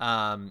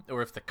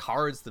 or if the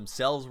cards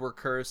themselves were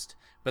cursed.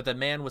 But the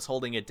man was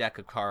holding a deck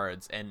of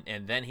cards, and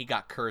then he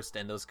got cursed,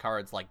 and those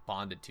cards like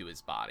bonded to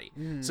his body.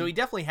 So he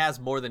definitely has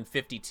more than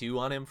 52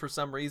 on him for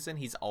some reason.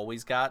 He's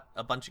always got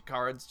a bunch of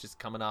cards just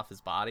coming off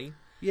his body.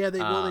 Yeah,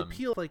 they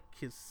peel like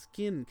his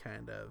skin,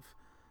 kind of.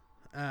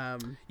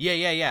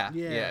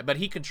 Yeah. But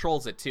he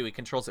controls it too. He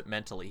controls it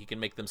mentally. He can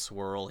make them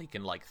swirl. He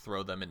can like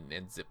throw them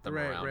and zip them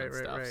around and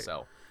stuff. Right.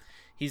 So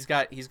he's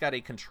got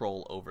a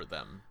control over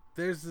them.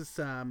 There's this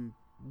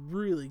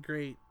really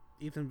great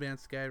Ethan Van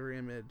Sciver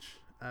image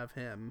of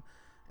him,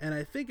 and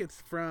I think it's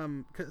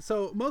from,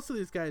 so most of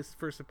these guys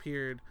first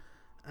appeared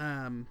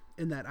in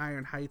that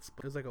Iron Heights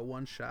book. It was like a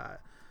one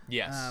shot.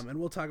 Yes. And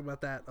we'll talk about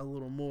that a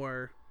little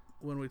more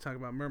when we talk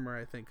about Murmur,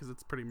 I think, because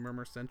it's pretty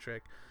Murmur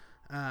centric.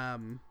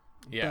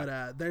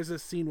 But there's a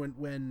scene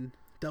when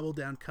Double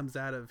Down comes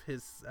out of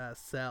his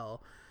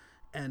cell,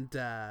 and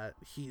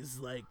he's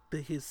like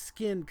his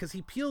skin, because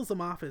he peels them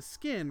off his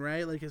skin,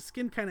 right? Like his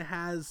skin kind of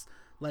has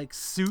like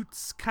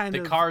suits, kind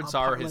of. The cards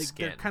are his like,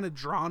 skin. They're kind of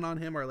drawn on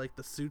him, are like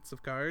the suits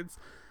of cards,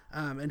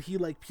 and he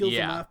like peels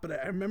them off. But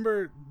I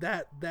remember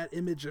that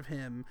image of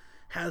him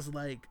has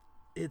like,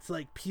 it's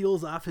like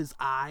peels off his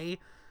eye,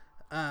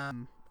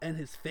 and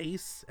his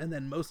face and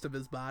then most of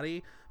his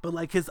body, but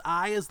like his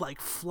eye is like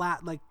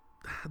flat, like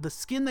the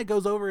skin that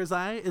goes over his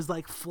eye is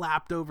like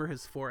flapped over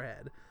his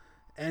forehead,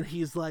 and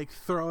he's like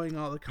throwing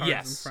all the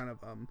cards in front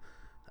of him.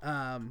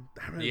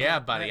 Yeah,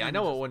 buddy, I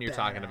know what one you're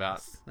talking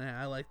about.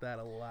 Yeah, I like that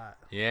a lot.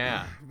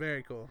 Yeah.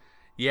 Very cool.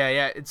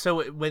 Yeah. And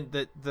so when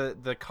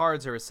the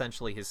cards are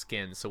essentially his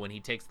skin, so when he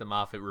takes them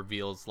off, it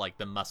reveals like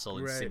the muscle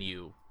and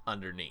sinew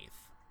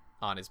underneath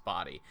on his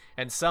body.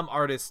 And some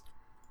artists,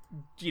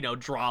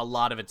 draw a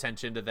lot of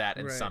attention to that,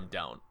 and some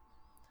don't.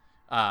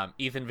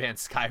 Ethan Van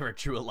Sciver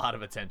drew a lot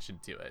of attention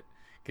to it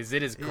because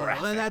it is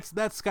graphic. And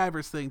that's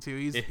Sciver's thing too.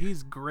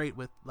 He's great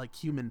with like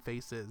human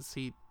faces.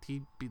 He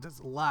does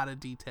a lot of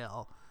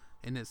detail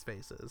in his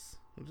faces,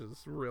 which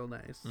is real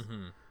nice.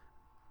 Mm-hmm.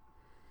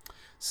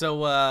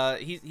 So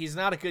he's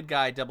not a good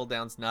guy. Double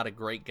Down's not a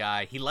great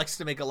guy. He likes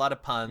to make a lot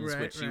of puns,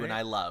 which you and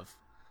I love.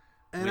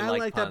 And I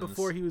like that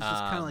before he was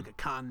just kind of like a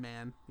con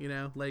man,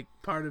 like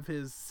part of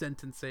his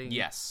sentencing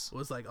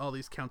was like all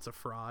these counts of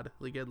fraud.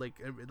 Like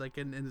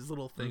in his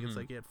little thing, it's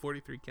like he had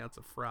 43 counts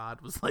of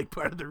fraud was like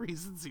part of the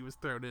reasons he was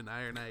thrown in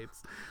Iron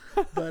Heights.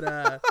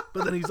 But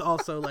then he's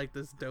also like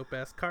this dope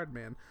ass card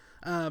man.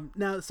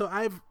 Now, so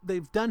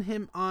they've done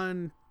him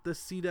on the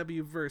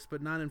CW verse,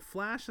 but not in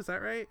Flash. Is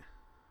that right?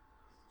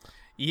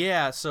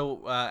 Yeah.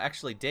 So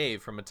actually,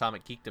 Dave from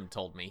Atomic Geekdom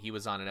told me he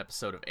was on an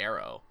episode of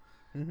Arrow.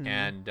 Mm-hmm.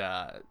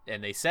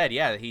 And they said,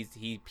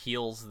 he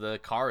peels the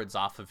cards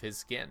off of his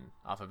skin,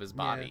 off of his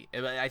body.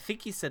 I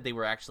think he said they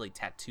were actually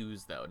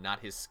tattoos though, not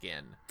his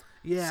skin.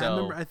 Yeah, so, I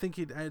remember. I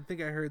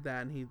think I heard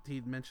that, and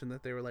he mentioned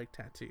that they were like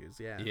tattoos.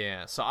 Yeah.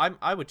 Yeah. So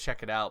I would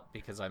check it out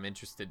because I'm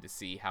interested to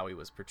see how he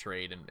was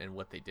portrayed and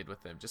what they did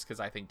with him. Just because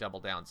I think Double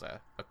Down's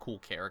a cool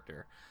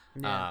character.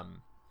 Yeah.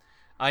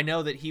 I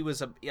know that he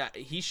was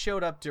he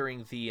showed up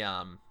during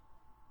the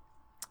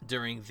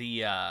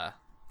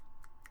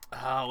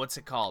what's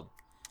it called?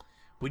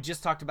 We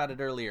just talked about it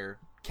earlier.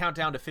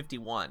 Countdown to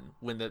 51,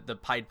 when the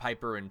Pied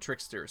Piper and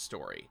Trickster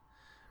story.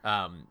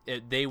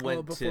 They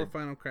went before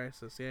Final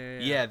Crisis. Yeah.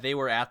 Yeah, they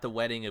were at the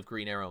wedding of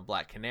Green Arrow and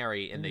Black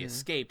Canary, and they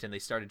escaped, and they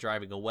started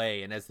driving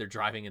away. And as they're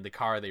driving in the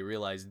car, they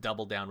realized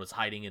Double Down was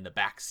hiding in the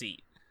back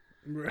seat.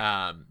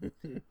 Right.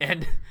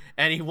 And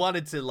he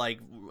wanted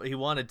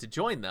to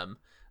join them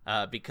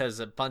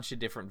because a bunch of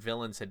different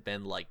villains had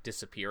been like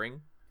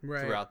disappearing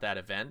throughout that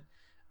event.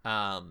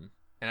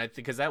 And I think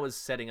because that was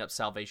setting up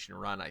Salvation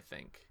Run, I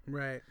think.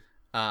 Right.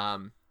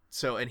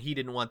 So, and he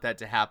didn't want that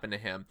to happen to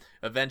him.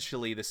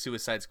 Eventually, the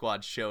Suicide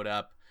Squad showed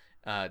up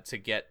to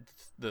get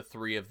the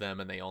three of them,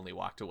 and they only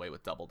walked away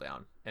with Double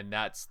Down. And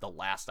that's the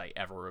last I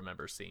ever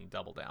remember seeing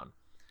Double Down.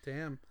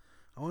 Damn.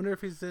 I wonder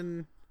if he's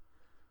in...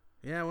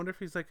 Yeah, I wonder if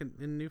he's like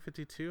in New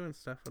 52 and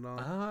stuff at all.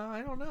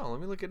 I don't know. Let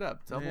me look it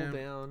up. Double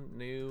Down,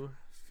 New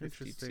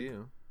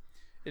 52.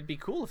 It'd be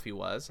cool if he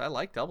was. I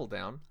like Double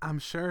Down. I'm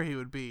sure he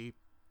would be...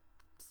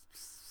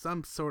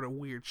 some sort of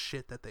weird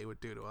shit that they would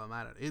do to him.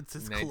 I don't. It's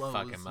his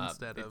clothes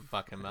instead of.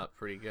 Fuck him up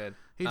pretty good.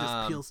 He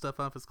just peels stuff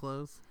off his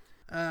clothes.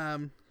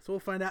 So we'll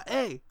find out.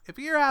 Hey, if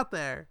you're out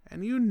there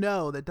and you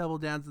know that Double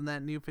Down's in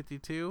that New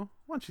 52,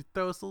 why don't you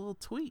throw us a little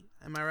tweet?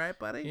 Am I right,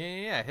 buddy?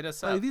 Yeah. Hit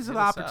us up. These are the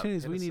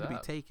opportunities we need to be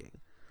taking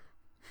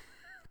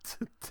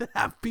to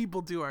have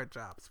people do our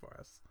jobs for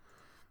us.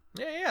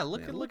 Yeah.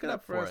 Look it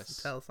up for us. And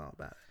tell us all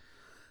about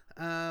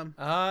it.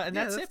 And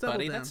that's it,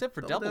 buddy. That's it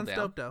for Double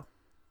Down.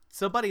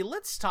 So, buddy,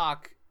 let's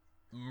talk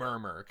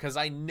Murmur, because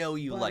I know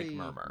you like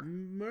Murmur.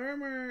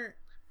 Murmur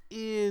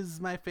is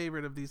my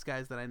favorite of these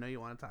guys that I know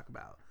you want to talk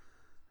about.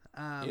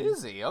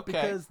 Is he? Okay.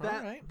 Because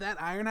that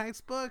Iron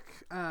Heights book,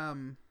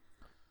 and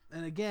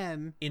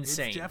again,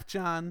 insane. It's Jeff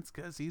Johns,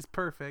 because he's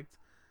perfect,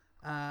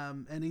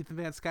 and Ethan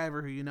Van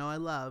Sciver, who you know I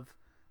love,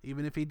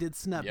 even if he did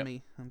snub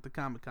me at the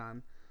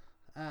Comic-Con.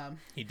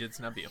 He did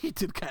snub you. He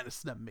did kind of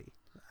snub me.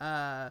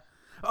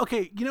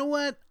 Okay, you know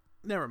what?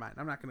 Never mind.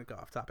 I'm not going to go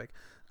off topic.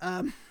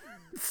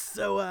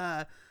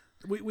 So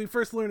we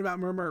first learned about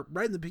Murmur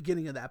right in the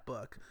beginning of that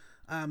book.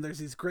 There's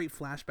these great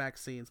flashback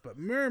scenes, but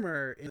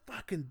Murmur is a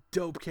fucking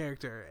dope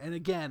character. And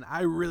again,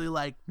 I really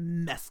like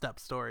messed up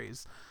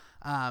stories.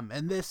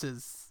 And this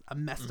is a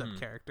messed up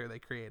character they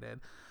created.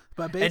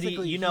 But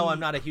basically, and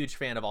I'm not a huge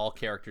fan of all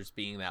characters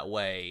being that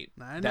way.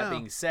 I know. That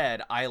being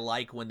said, I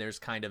like when there's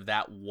kind of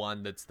that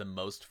one that's the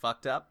most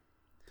fucked up.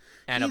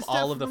 And of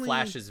all of the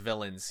Flash's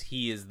villains,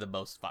 he is the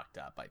most fucked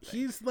up, I think.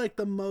 He's like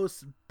the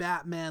most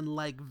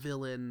Batman-like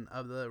villain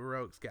of the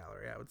Rogues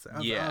Gallery, I would say.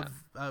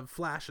 Of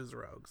Flash's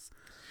Rogues.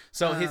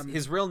 So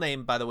his real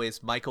name, by the way,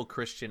 is Michael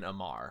Christian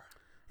Amar.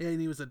 Yeah,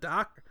 and he was a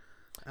doctor.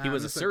 He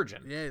was a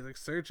surgeon. Yeah, he's a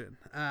surgeon.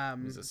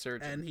 He's a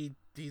surgeon. And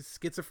he's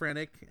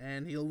schizophrenic,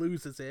 and he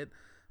loses it.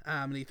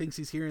 And he thinks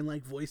he's hearing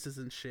like voices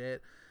and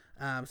shit.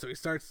 So he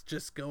starts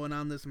just going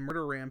on this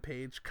murder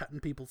rampage, cutting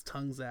people's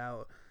tongues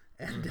out.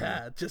 And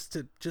just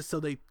so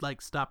they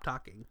like stop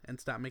talking and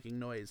stop making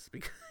noise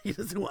because he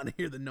doesn't want to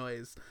hear the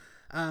noise.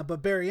 But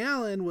Barry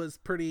Allen was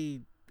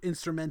pretty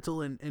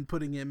instrumental in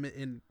putting him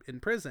in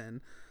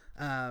prison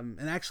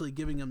and actually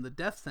giving him the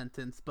death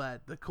sentence.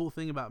 But the cool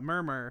thing about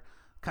Murmur,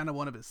 kind of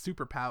one of his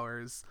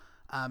superpowers,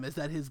 is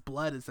that his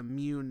blood is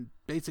immune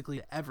basically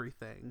to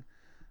everything.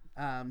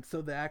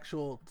 So the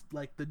actual,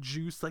 like, the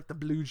juice, like the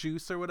blue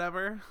juice or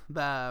whatever,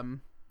 the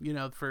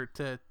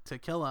to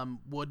kill him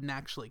wouldn't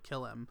actually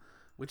kill him,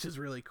 which is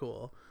really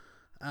cool.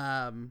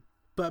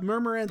 But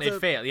Murmur ends up... It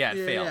failed.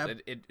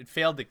 It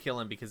failed to kill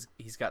him because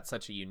he's got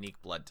such a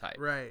unique blood type.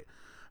 Right.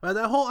 But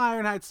that whole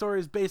Ironhide story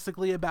is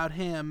basically about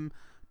him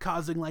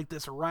causing, like,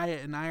 this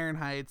riot in Iron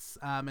Heights,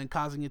 and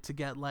causing it to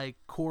get, like,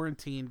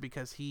 quarantined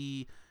because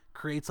he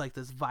creates, like,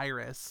 this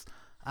virus,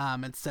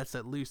 and sets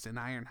it loose in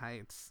Iron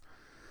Heights.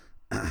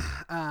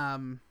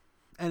 And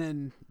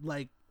then,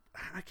 like,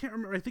 I can't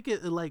remember. I think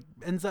it like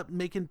ends up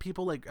making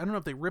people, like, I don't know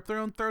if they rip their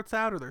own throats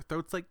out or their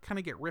throats, like, kind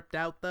of get ripped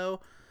out though.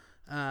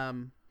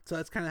 So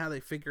that's kind of how they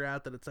figure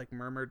out that it's, like,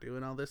 Murmur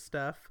doing all this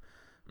stuff.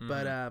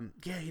 But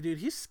yeah, dude,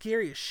 he's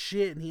scary as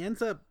shit, and he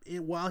ends up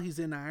while he's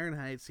in Iron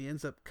Heights, he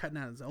ends up cutting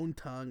out his own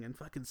tongue and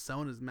fucking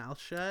sewing his mouth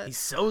shut. He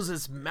sews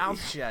his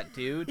mouth shut,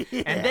 dude,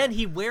 Yeah. and then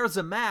he wears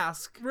a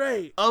mask,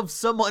 right, of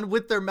someone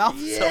with their mouth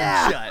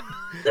sewn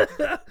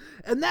shut.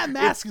 And that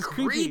mask is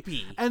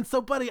creepy. And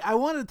so, buddy, I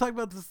wanted to talk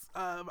about this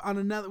on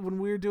another when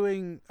we were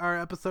doing our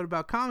episode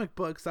about comic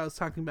books. I was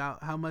talking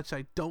about how much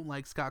I don't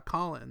like Scott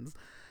Collins,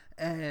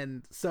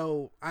 and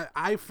so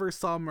I first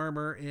saw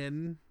Murmur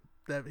in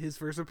his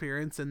first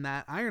appearance in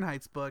that Iron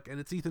Heights book, and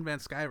it's Ethan Van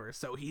Sciver.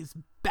 So he's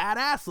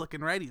badass looking,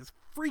 right? He's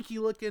freaky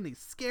looking, he's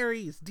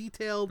scary, he's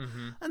detailed,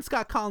 and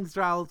Scott Collins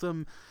draws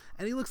him,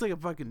 and he looks like a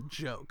fucking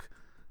joke.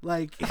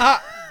 Like,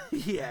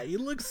 yeah, he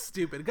looks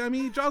stupid. I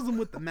mean, he draws him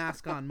with the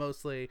mask on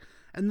mostly,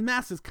 and the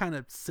mask is kind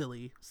of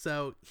silly,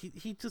 so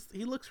he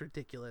looks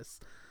ridiculous.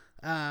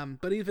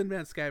 But Ethan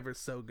Van Sciver is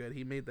so good.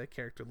 He made that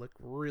character look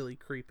really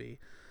creepy.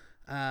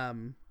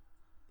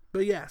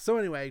 But yeah, so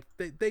anyway,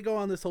 they go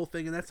on this whole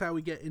thing, and that's how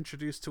we get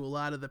introduced to a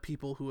lot of the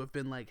people who have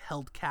been, like,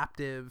 held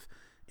captive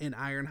in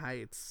Iron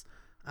Heights.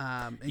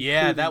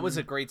 Yeah, that was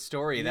a great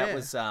story. Yeah. That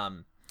was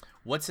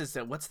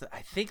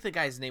I think the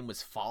guy's name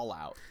was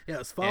Fallout. Yeah, it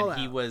was Fallout.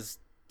 And he was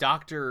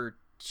Dr.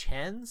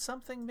 Chen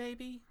something,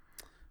 maybe?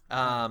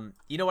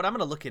 You know what? I'm going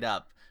to look it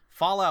up.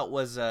 Fallout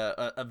was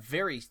a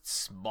very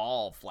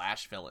small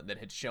Flash villain that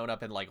had shown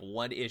up in, like,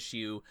 one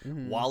issue.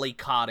 Wally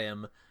caught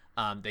him.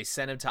 They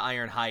sent him to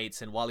Iron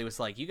Heights, and Wally was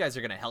like, "You guys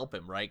are gonna help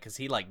him, right? Because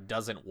he, like,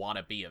 doesn't want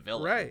to be a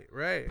villain."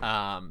 Right.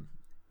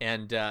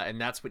 And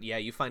that's what. Yeah,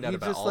 you find out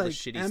about all the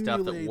shitty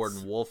stuff that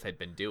Warden Wolf had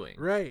been doing.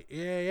 Right.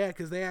 Yeah.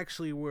 Because they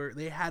actually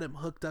they had him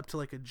hooked up to,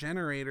 like, a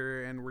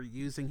generator and were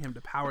using him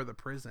to power the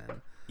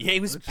prison. Yeah,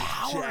 he was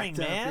powering,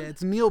 man. Yeah,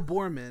 it's Neil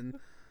Borman,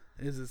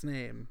 is his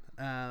name.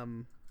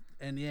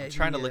 And yeah, I'm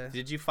trying to look.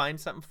 Did you find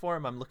something for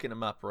him? I'm looking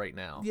him up right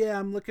now. Yeah,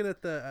 I'm looking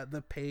at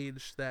the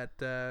page that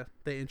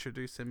they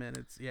introduce him in.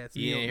 It's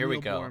Neil, here we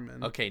Neil go.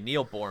 Borman. Okay,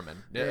 Neil Borman.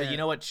 Yeah. You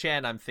know what,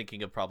 Chen? I'm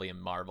thinking of probably a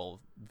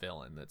Marvel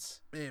villain.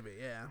 That's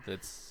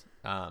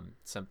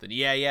something.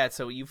 Yeah.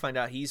 So you find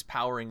out he's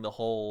powering the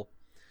whole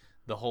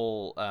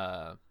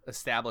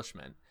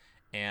establishment.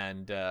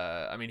 And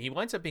I mean, he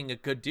winds up being a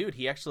good dude.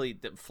 He actually,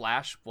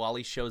 Flash,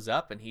 Wally shows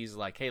up, and he's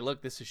like, "Hey,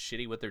 look, this is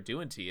shitty what they're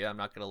doing to you. I'm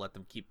not gonna let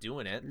them keep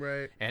doing it."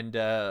 Right. And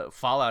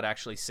Fallout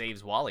actually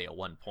saves Wally at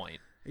one point.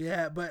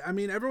 Yeah, but I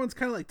mean, everyone's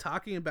kind of, like,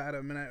 talking about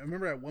him, and I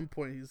remember at one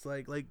point he's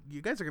like,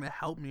 "You guys are gonna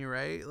help me,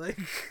 right? Like,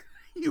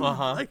 you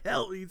like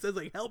help me." He says,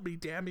 like, "Help me,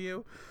 damn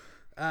you,"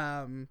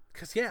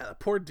 because yeah, the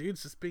poor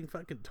dude's just being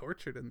fucking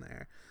tortured in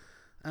there.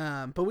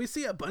 But we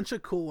see a bunch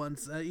of cool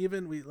ones.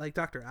 Even we like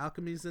Dr.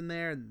 Alchemy's in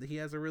there, and he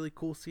has a really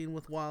cool scene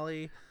with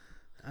Wally.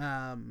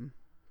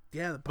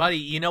 Buddy,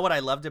 you know what I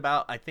loved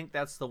about? I think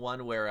that's the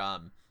one where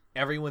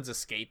everyone's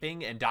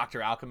escaping, and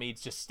Dr. Alchemy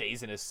just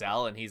stays in his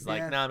cell, and he's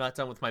like, "No, I'm not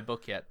done with my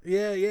book yet."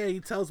 Yeah. He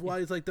tells Wally,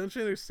 he's like, "Don't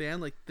you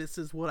understand? Like, this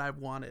is what I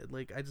wanted.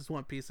 Like, I just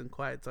want peace and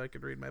quiet so I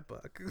could read my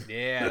book."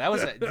 Yeah, that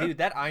was dude.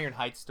 That Iron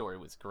Heights story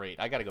was great.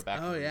 I got to go back.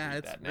 Oh yeah,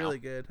 it's really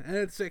good, and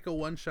it's like a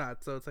one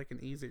shot, so it's like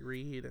an easy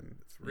read, and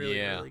it's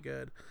really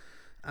good.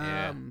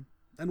 And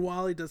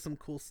Wally does some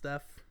cool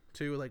stuff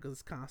too, like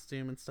his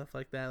costume and stuff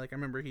like that. Like, I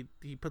remember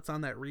he puts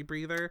on that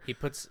rebreather. He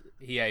puts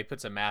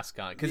a mask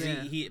on because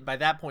he by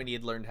that point he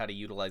had learned how to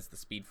utilize the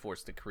Speed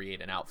Force to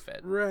create an outfit.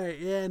 Right.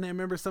 Yeah, and I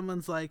remember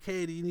someone's like,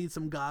 "Hey, do you need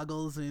some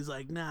goggles?" And he's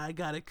like, "Nah, I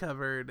got it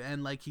covered."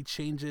 And, like, he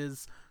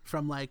changes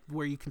from, like,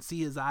 where you can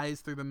see his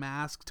eyes through the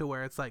mask to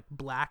where it's, like,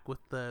 black with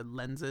the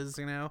lenses.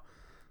 You know.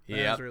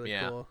 That was really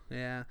cool.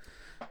 Yeah.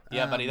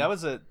 Yeah, buddy, that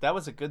was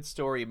a good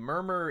story.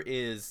 Murmur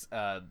is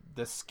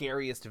the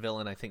scariest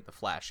villain I think the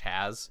Flash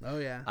has. Oh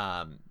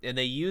yeah. And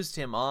they used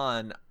him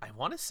on. I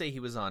want to say he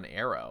was on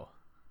Arrow.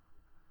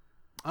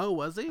 Oh,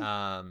 was he?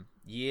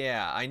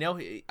 Yeah, I know.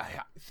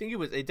 I think it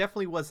was. It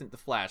definitely wasn't the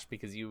Flash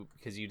because you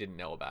didn't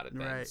know about it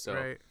then. Right. So,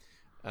 right.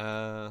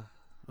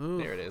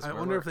 There it is. I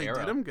wonder if they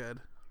did him good.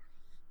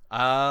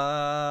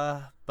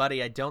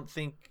 Buddy, I don't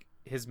think.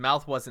 His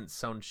mouth wasn't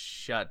sewn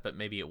shut, but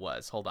maybe it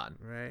was. Hold on.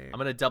 Right. I'm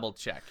going to double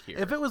check here.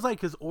 If it was like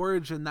his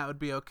origin, that would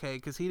be okay,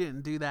 because he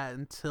didn't do that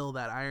until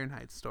that Iron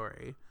Heights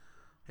story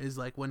is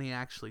like when he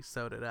actually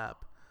sewed it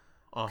up.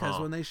 Because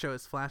when they show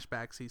his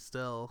flashbacks, he's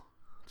still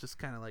just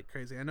kind of like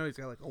crazy. I know he's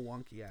got like a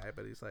wonky eye,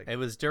 but he's like. It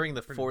was during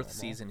the 4th normal.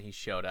 season he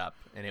showed up,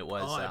 and it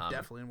was. I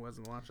definitely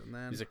wasn't watching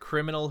then. He's a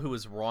criminal who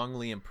was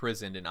wrongly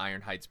imprisoned in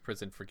Iron Heights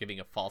prison for giving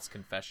a false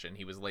confession.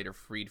 He was later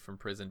freed from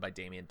prison by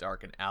Damien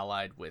Dark and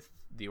allied with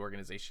the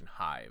organization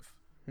Hive.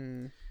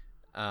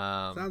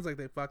 Sounds like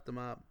they fucked him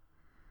up.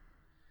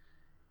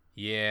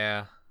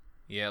 Yeah,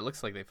 it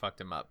looks like they fucked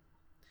him up.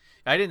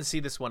 I didn't see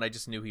this one. I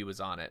just knew he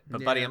was on it.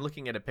 But, buddy, I'm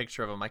looking at a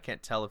picture of him. I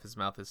can't tell if his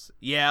mouth is...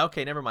 Yeah,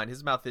 okay, never mind.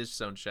 His mouth is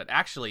sewn shut.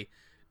 Actually,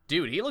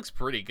 dude, he looks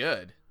pretty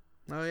good.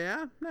 Oh,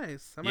 yeah?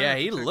 Nice. Yeah,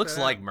 he looks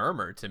like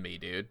Murmur to me,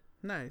 dude.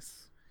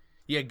 Nice.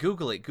 Yeah,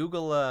 Google it.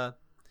 Google, the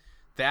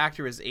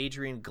actor is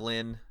Adrian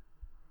Glenn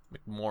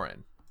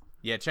McMorrin.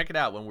 Yeah, check it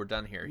out when we're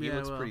done here. He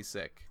looks pretty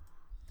sick.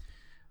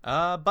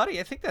 Buddy,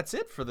 I think that's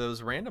it for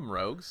those random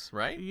rogues,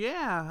 right?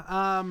 Yeah.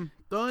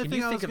 The only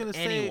thing I was going to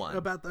say anyone?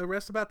 about the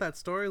rest about that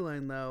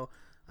storyline, though,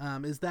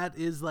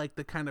 is like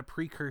the kind of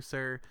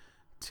precursor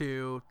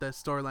to the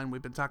storyline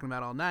we've been talking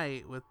about all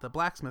night with the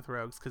Blacksmith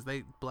Rogues, because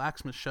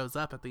Blacksmith shows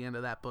up at the end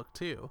of that book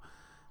too.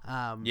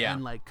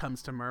 And like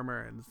comes to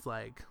Murmur and it's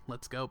like,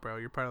 let's go, bro.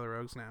 You're part of the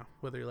Rogues now,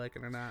 whether you like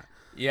it or not.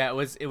 Yeah,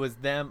 it was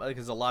them,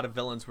 because a lot of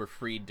villains were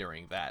freed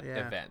during that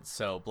event.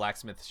 So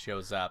Blacksmith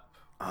shows up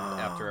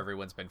after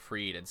everyone's been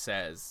freed and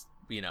says,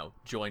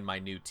 join my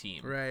new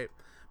team. Right.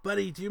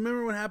 Buddy, do you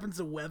remember what happens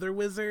to Weather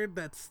Wizard?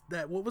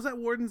 What was that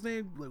warden's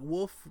name? Like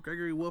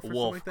Gregory Wolf or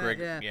something like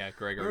that? Yeah,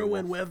 Gregory Wolf.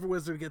 When Weather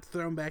Wizard gets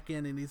thrown back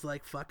in and he's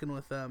like fucking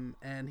with them,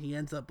 and he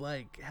ends up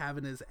like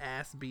having his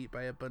ass beat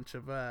by a bunch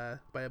of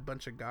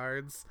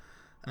guards.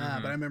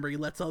 But I remember he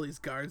lets all these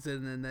guards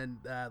in, and then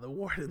the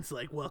warden's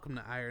like, "Welcome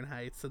to Iron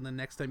Heights." And the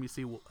next time you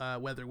see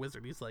Weather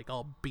Wizard, he's like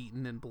all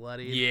beaten and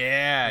bloody.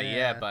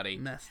 Yeah, buddy.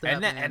 Messed up,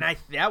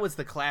 that was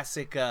the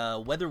classic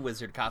Weather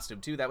Wizard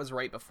costume too. That was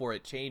right before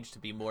it changed to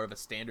be more of a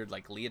standard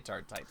like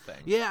leotard type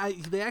thing. Yeah,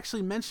 they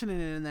actually mention it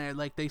in there.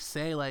 Like they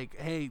say, like,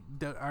 "Hey,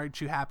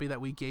 aren't you happy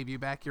that we gave you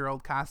back your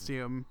old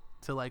costume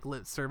to like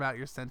serve out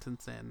your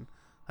sentence in?"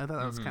 I thought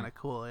that was kind of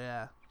cool.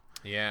 Yeah.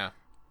 Yeah.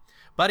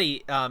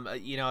 Buddy,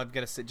 I've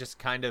got to say, just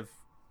kind of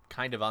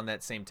on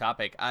that same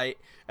topic.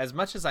 As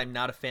much as I'm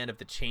not a fan of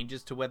the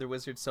changes to Weather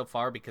Wizard so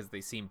far because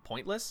they seem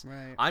pointless,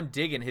 right. I'm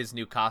digging his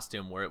new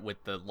costume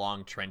with the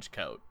long trench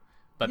coat,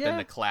 but then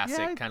the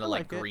classic kind of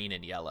like green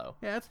and yellow.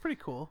 Yeah, it's pretty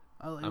cool.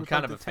 I'm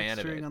kind of a fan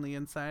of it. On the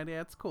inside,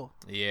 yeah, it's cool.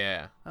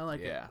 Yeah, I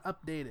like it.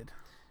 Updated.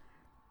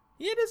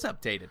 Yeah, it is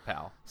updated,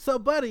 pal. So,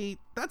 buddy,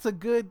 that's a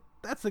good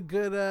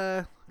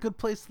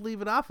place to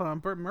leave it off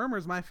on.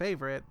 Murmur's my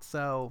favorite,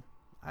 so.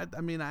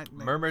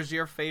 Murmur's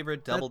your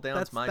favorite. Double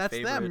Down's my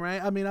favorite. That's them,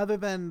 right? I mean, other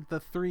than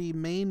the 3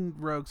 main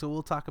rogues that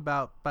we'll talk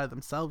about by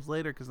themselves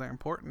later because they're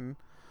important.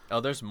 Oh,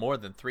 there's more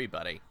than 3,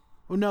 buddy.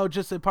 Well, no,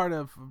 just a part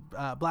of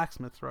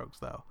Blacksmith Rogues,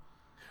 though.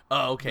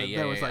 Oh, okay,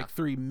 There was like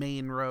 3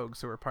 main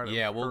rogues who were part of.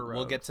 Yeah,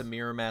 we'll get to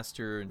Mirror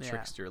Master and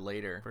Trickster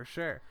later for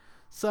sure.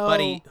 So,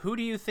 buddy, who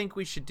do you think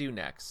we should do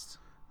next?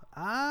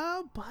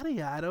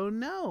 Buddy, I don't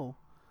know.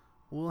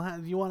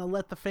 You want to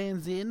let the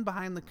fans in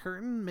behind the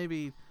curtain,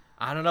 maybe?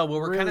 I don't know. Well,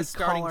 we're really kind of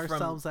starting call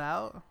ourselves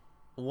out.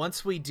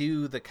 Once we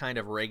do the kind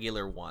of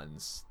regular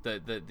ones,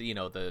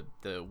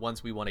 the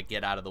ones we want to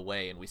get out of the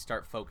way, and we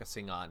start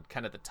focusing on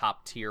kind of the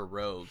top tier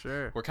rogues.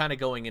 Sure. We're kind of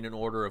going in an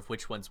order of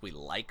which ones we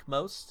like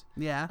most.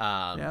 Yeah.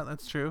 Yeah,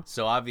 that's true.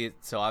 So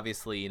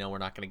obviously, we're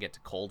not going to get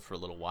to Cold for a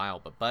little while.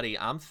 But buddy,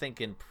 I'm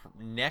thinking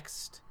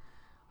next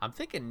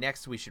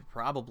we should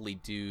probably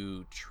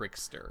do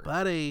Trickster.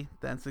 Buddy,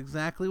 that's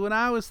exactly what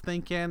I was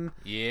thinking.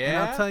 Yeah. And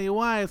I'll tell you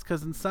why. It's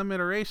because in some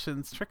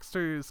iterations,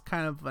 Trickster is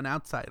kind of an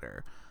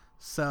outsider.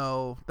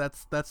 So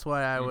that's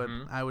why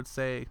I would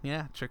say,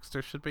 yeah,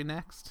 Trickster should be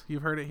next.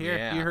 You've heard it here.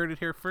 Yeah. You heard it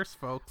here first,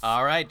 folks.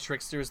 All right,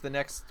 Trickster's the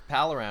next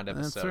Pal Around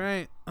episode. That's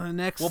right.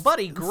 Next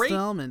buddy,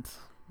 installment.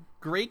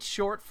 Great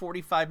short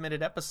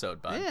 45-minute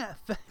episode, bud. Yeah,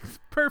 thanks.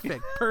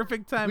 Perfect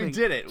timing. We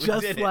did it.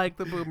 Just like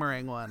the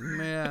boomerang one.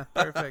 Yeah,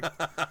 perfect.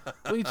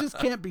 We just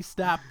can't be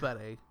stopped,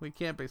 buddy. We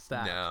can't be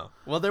stopped. No.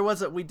 Well,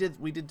 we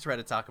did try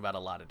to talk about a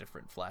lot of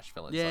different Flash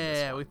villains.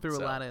 Yeah, we threw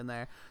a lot in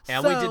there,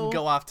 and we didn't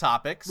go off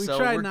topic. So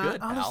we're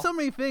good, pal. There's so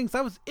many things.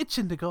 I was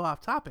itching to go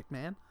off topic,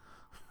 man.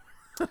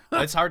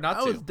 It's hard not to.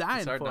 I was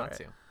dying it's hard for not it.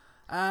 to.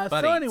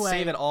 Buddy, so anyway,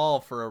 save it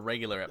all for a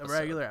regular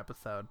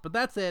episode. But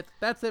that's it.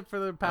 That's it for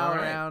the Pal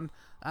Around.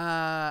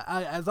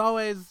 As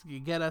always, you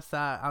get us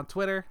on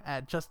Twitter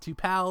at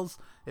Just2Pals.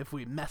 If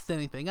we messed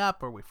anything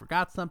up or we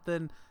forgot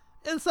something,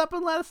 it's up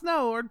and let us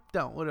know, or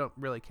don't. We don't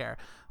really care.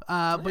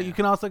 But you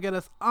can also get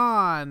us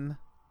on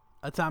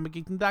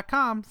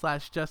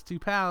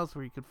atomicgeekdom.com/Just2Pals,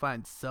 where you can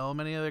find so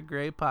many other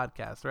great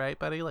podcasts, right,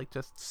 buddy? Like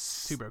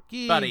just Two Broke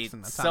Geeks, buddy,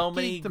 and so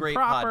many great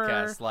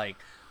podcasts like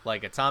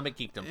Atomic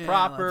Geekdom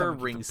Proper,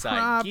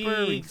 Ringside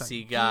Geeks,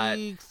 you got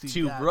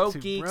Two Broke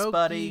Geeks,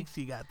 buddy.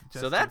 You got the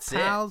So that's Two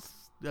Pals.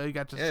 Oh, you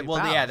got Just Two Pals.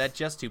 Well, yeah, that's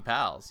Just Two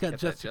Pals. Got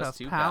Just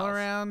Two Pal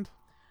Around.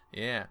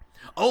 Yeah.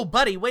 Oh,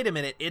 buddy, wait a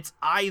minute. It's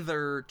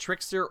either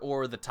Trickster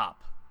or the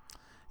Top.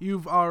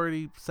 You've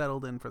already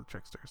settled in for the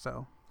Trickster,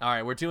 so. All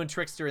right, we're doing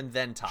Trickster and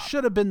then Top.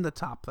 Should have been the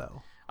Top,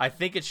 though. I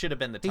think it should have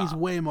been the top. He's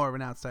way more of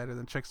an outsider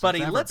than Trickster's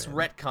Buddy, ever let's been.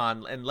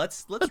 retcon and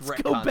let's go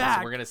retcon this.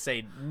 back. We're gonna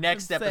say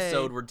next Let's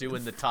episode say we're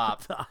doing the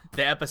top. top.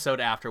 The episode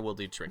after we'll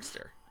do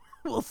Trickster.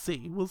 We'll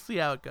see. We'll see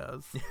how it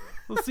goes.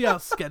 We'll see how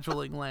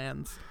scheduling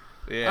lands.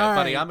 Yeah, All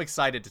buddy, right. I'm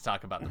excited to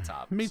talk about the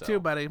top. Me so. too,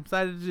 buddy. I'm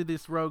excited to do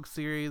this Rogue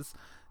series,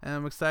 and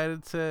I'm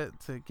excited to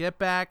get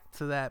back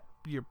to that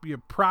your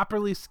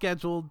properly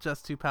scheduled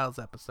Just Two Pals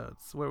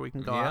episodes where we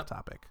can go off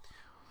topic.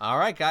 All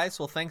right, guys.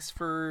 Well, thanks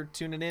for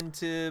tuning in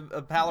to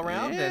a Pal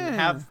Around, and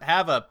Yeah.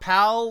 have a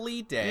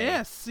pally day.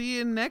 Yeah, see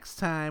you next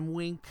time,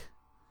 wink.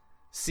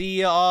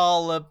 See you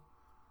all a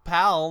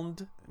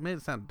pound. It made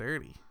it sound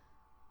dirty.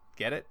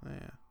 Get it?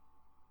 Yeah.